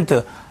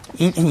 퍼센트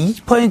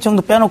 20%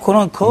 정도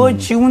빼놓고는 거의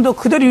지금도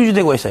그대로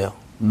유지되고 있어요.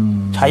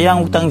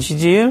 자유한국당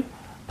지지율,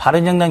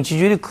 바른정당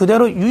지지율이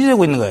그대로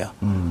유지되고 있는 거예요.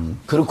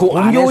 그리고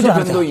옮겨오지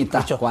않은 변동이 있다.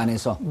 그렇죠. 그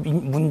안에서.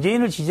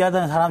 문재인을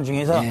지지하던 사람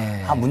중에서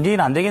문재인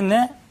안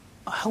되겠네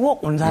하고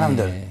온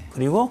사람들.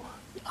 그리고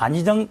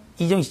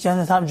이정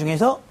지지하는 사람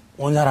중에서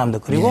온 사람들.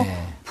 그리고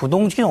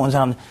부동층에 온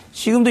사람들.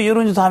 지금도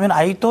여론조사 하면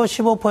아직도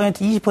 15%,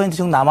 20%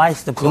 정도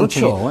남아있을 때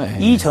부동층이. 그렇죠.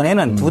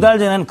 이전에는 두 달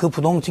전에는 그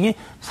부동층이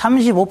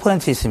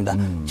 35% 있습니다.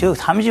 즉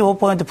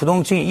 35%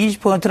 부동층이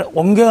 20%를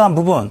옮겨간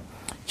부분.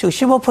 즉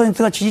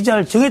 15%가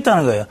지지자를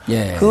정했다는 거예요.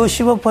 그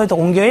 15%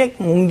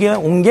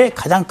 옮겨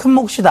가장 큰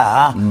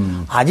몫이다.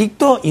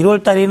 아직도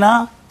 1월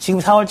달이나 지금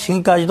 4월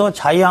지금까지도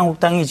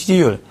자유한국당의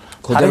지지율,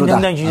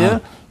 바른정당의 지지율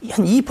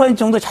한 2%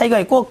 정도 차이가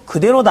있고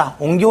그대로다.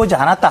 옮겨오지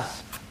않았다.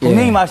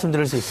 분명히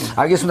말씀드릴 수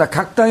있습니다. 알겠습니다.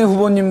 각 당의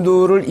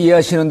후보님들을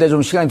이해하시는데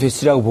좀 시간이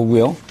되시리라고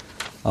보고요.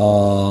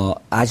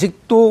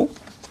 아직도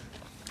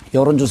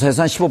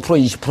여론조사에서 한 15%,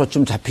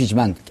 20%쯤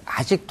잡히지만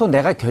아직도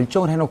내가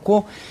결정을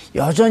해놓고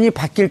여전히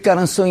바뀔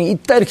가능성이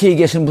있다 이렇게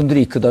얘기하시는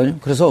분들이 있거든요.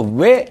 그래서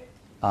왜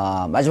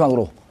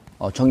마지막으로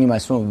정리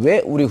말씀은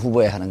왜 우리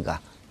후보에 하는가,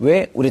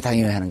 왜 우리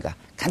당이어야 하는가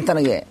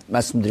간단하게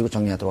말씀드리고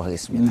정리하도록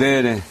하겠습니다.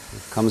 네네.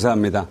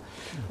 감사합니다.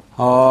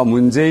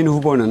 문재인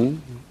후보는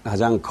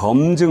가장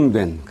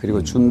검증된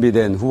그리고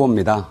준비된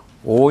후보입니다.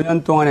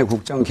 5년 동안의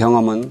국정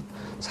경험은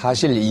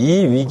사실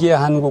이 위기의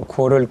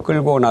한국호를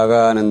끌고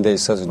나가는 데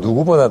있어서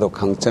누구보다도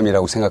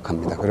강점이라고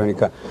생각합니다.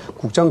 그러니까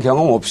국정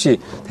경험 없이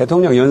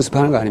대통령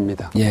연습하는 거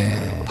아닙니다.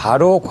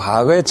 바로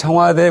과거의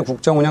청와대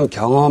국정 운영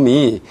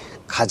경험이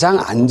가장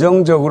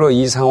안정적으로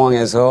이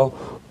상황에서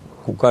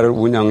국가를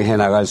운영해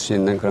나갈 수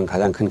있는 그런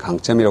가장 큰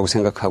강점이라고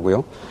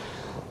생각하고요.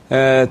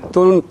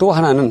 또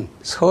하나는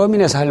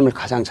서민의 삶을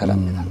가장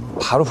잘합니다.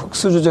 바로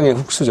흑수저 중에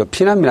흑수저,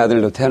 피난민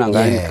아들로 태어난 거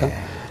아닙니까?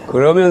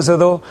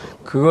 그러면서도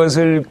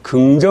그것을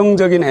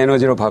긍정적인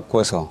에너지로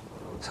바꿔서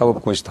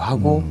사법고시도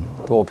하고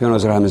또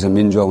변호사를 하면서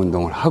민주화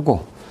운동을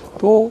하고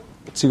또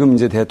지금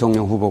이제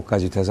대통령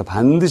후보까지 돼서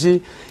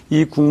반드시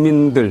이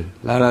국민들,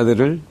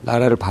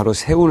 나라를 바로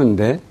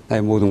세우는데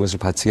나의 모든 것을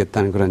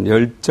바치겠다는 그런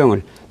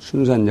열정을,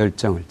 순수한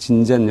열정을,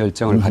 진지한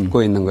열정을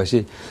갖고 있는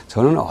것이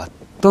저는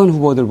어떤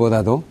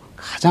후보들보다도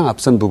가장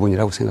앞선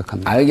부분이라고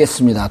생각합니다.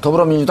 알겠습니다.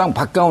 더불어민주당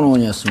박광온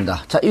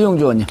의원이었습니다. 자,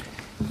 이용주 의원님.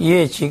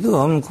 예,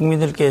 지금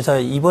국민들께서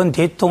이번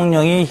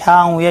대통령이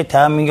향후의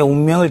대한민국의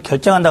운명을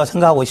결정한다고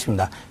생각하고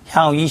있습니다.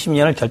 향후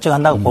 20년을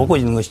결정한다고 보고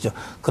있는 것이죠.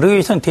 그러기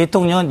위해서는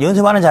대통령은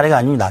연습하는 자리가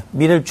아닙니다.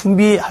 미래를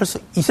준비할 수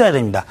있어야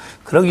됩니다.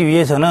 그러기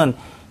위해서는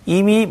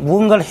이미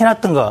무언가를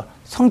해놨던 거,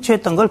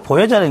 성취했던 걸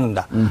보여줘야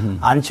됩니다.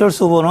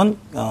 안철수 후보는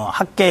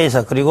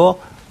학계에서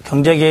그리고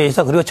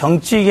경제계에서 그리고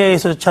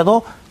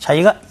정치계에서조차도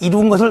자기가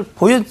이룬 것을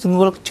보여준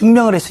걸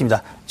증명을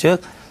했습니다.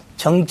 즉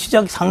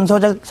정치적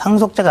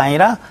상속자가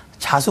아니라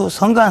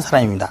자수성가한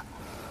사람입니다.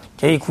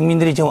 저희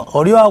국민들이 지금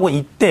어려워하고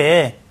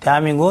이때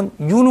대한민국은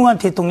유능한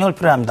대통령을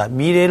필요합니다.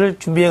 미래를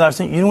준비해 갈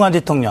수 있는 유능한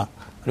대통령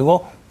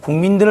그리고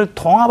국민들을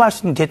통합할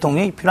수 있는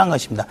대통령이 필요한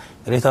것입니다.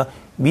 그래서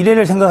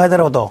미래를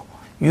생각하더라도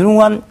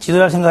유능한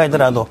지도자를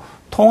생각하더라도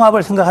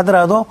통합을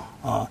생각하더라도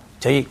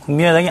저희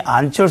국민의당이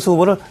안철수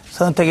후보를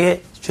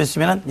선택해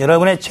주셨으면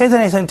여러분의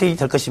최선의 선택이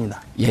될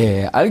것입니다.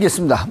 예,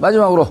 알겠습니다.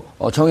 마지막으로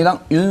정의당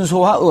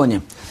윤소하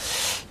의원님.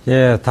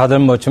 예, 다들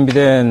뭐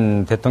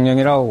준비된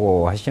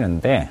대통령이라고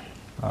하시는데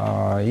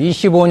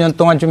 25년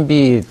동안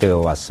준비되어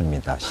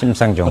왔습니다.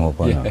 심상정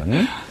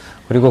후보는.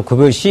 그리고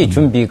그것이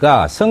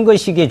준비가 선거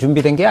시기에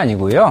준비된 게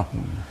아니고요.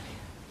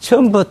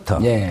 처음부터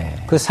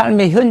그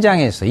삶의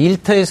현장에서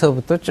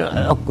일터에서부터 쭉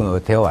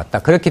되어 왔다.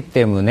 그렇기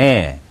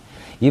때문에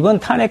이번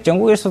탄핵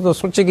정국에서도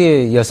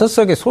솔직히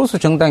 6석의 소수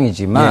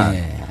정당이지만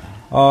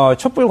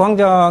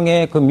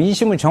촛불광장의 그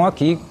민심을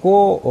정확히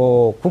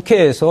읽고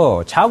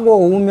국회에서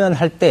좌고우면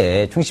할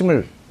때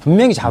중심을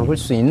분명히 잡을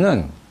수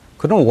있는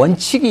그런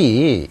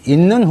원칙이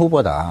있는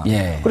후보다.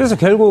 그래서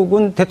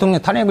결국은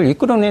대통령 탄핵을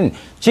이끌어낸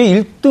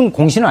제1등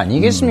공신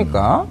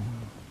아니겠습니까?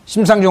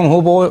 심상정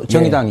후보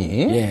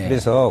정의당이.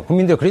 그래서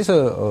국민들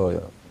그래서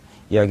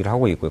이야기를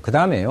하고 있고요.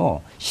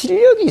 그다음에요.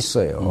 실력이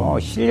있어요.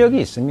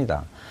 실력이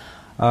있습니다.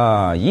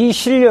 이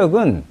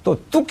실력은 또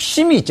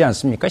뚝심이 있지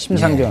않습니까?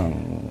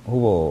 심상정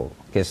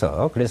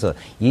후보께서. 그래서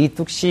이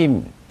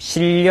뚝심,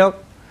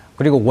 실력,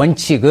 그리고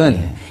원칙은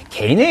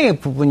개인의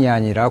부분이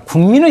아니라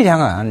국민을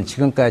향한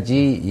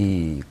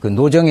지금까지 그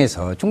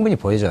노정에서 충분히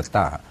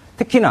보여졌다.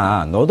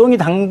 특히나 노동이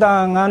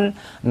당당한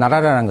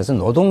나라라는 것은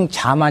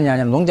노동자만이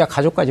아니라 노동자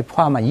가족까지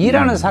포함한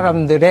일하는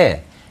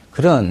사람들의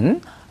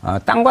그런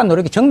땅과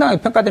노력이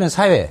정당하게 평가되는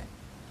사회,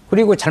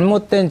 그리고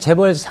잘못된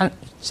재벌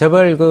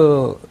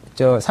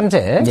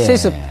 3세,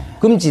 세습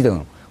금지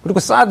등,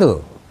 그리고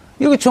사드,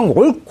 이거 좀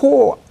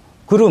옳고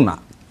그름,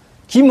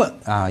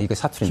 이거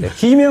사투리인데.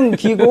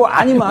 기명기고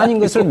아니면 아닌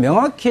것을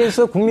명확히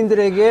해서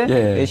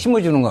국민들에게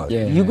심어주는 것.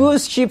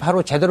 이것이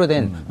바로 제대로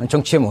된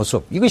정치의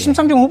모습. 이거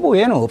심상정 후보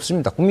외에는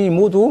없습니다. 국민이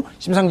모두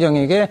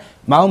심상정에게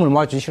마음을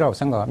모아주시라고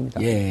생각합니다.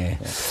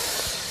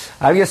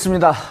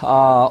 알겠습니다.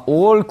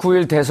 5월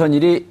 9일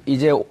대선일이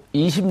이제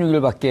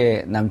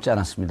 26일밖에 남지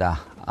않았습니다.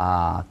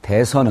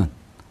 대선은,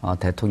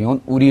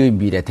 대통령은 우리의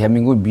미래,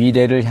 대한민국의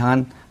미래를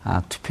향한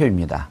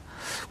투표입니다.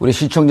 우리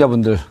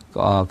시청자분들,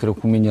 그리고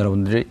국민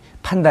여러분들이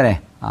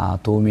판단에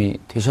도움이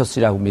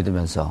되셨으리라고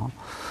믿으면서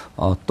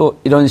또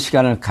이런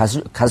시간을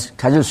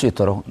가질 수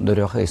있도록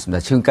노력하겠습니다.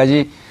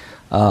 지금까지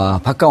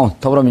박광온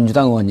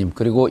더불어민주당 의원님,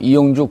 그리고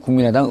이용주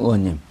국민의당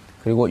의원님,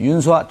 그리고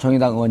윤소하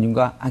정의당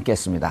의원님과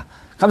함께했습니다.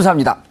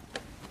 감사합니다.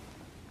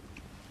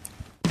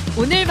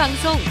 오늘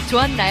방송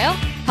좋았나요?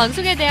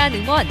 방송에 대한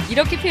응원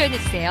이렇게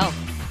표현해주세요.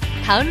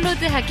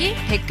 다운로드하기,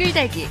 댓글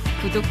달기,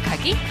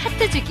 구독하기,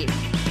 하트 주기.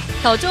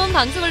 더 좋은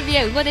방송을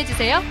위해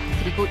응원해주세요.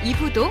 그리고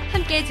 2부도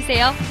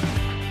함께해주세요.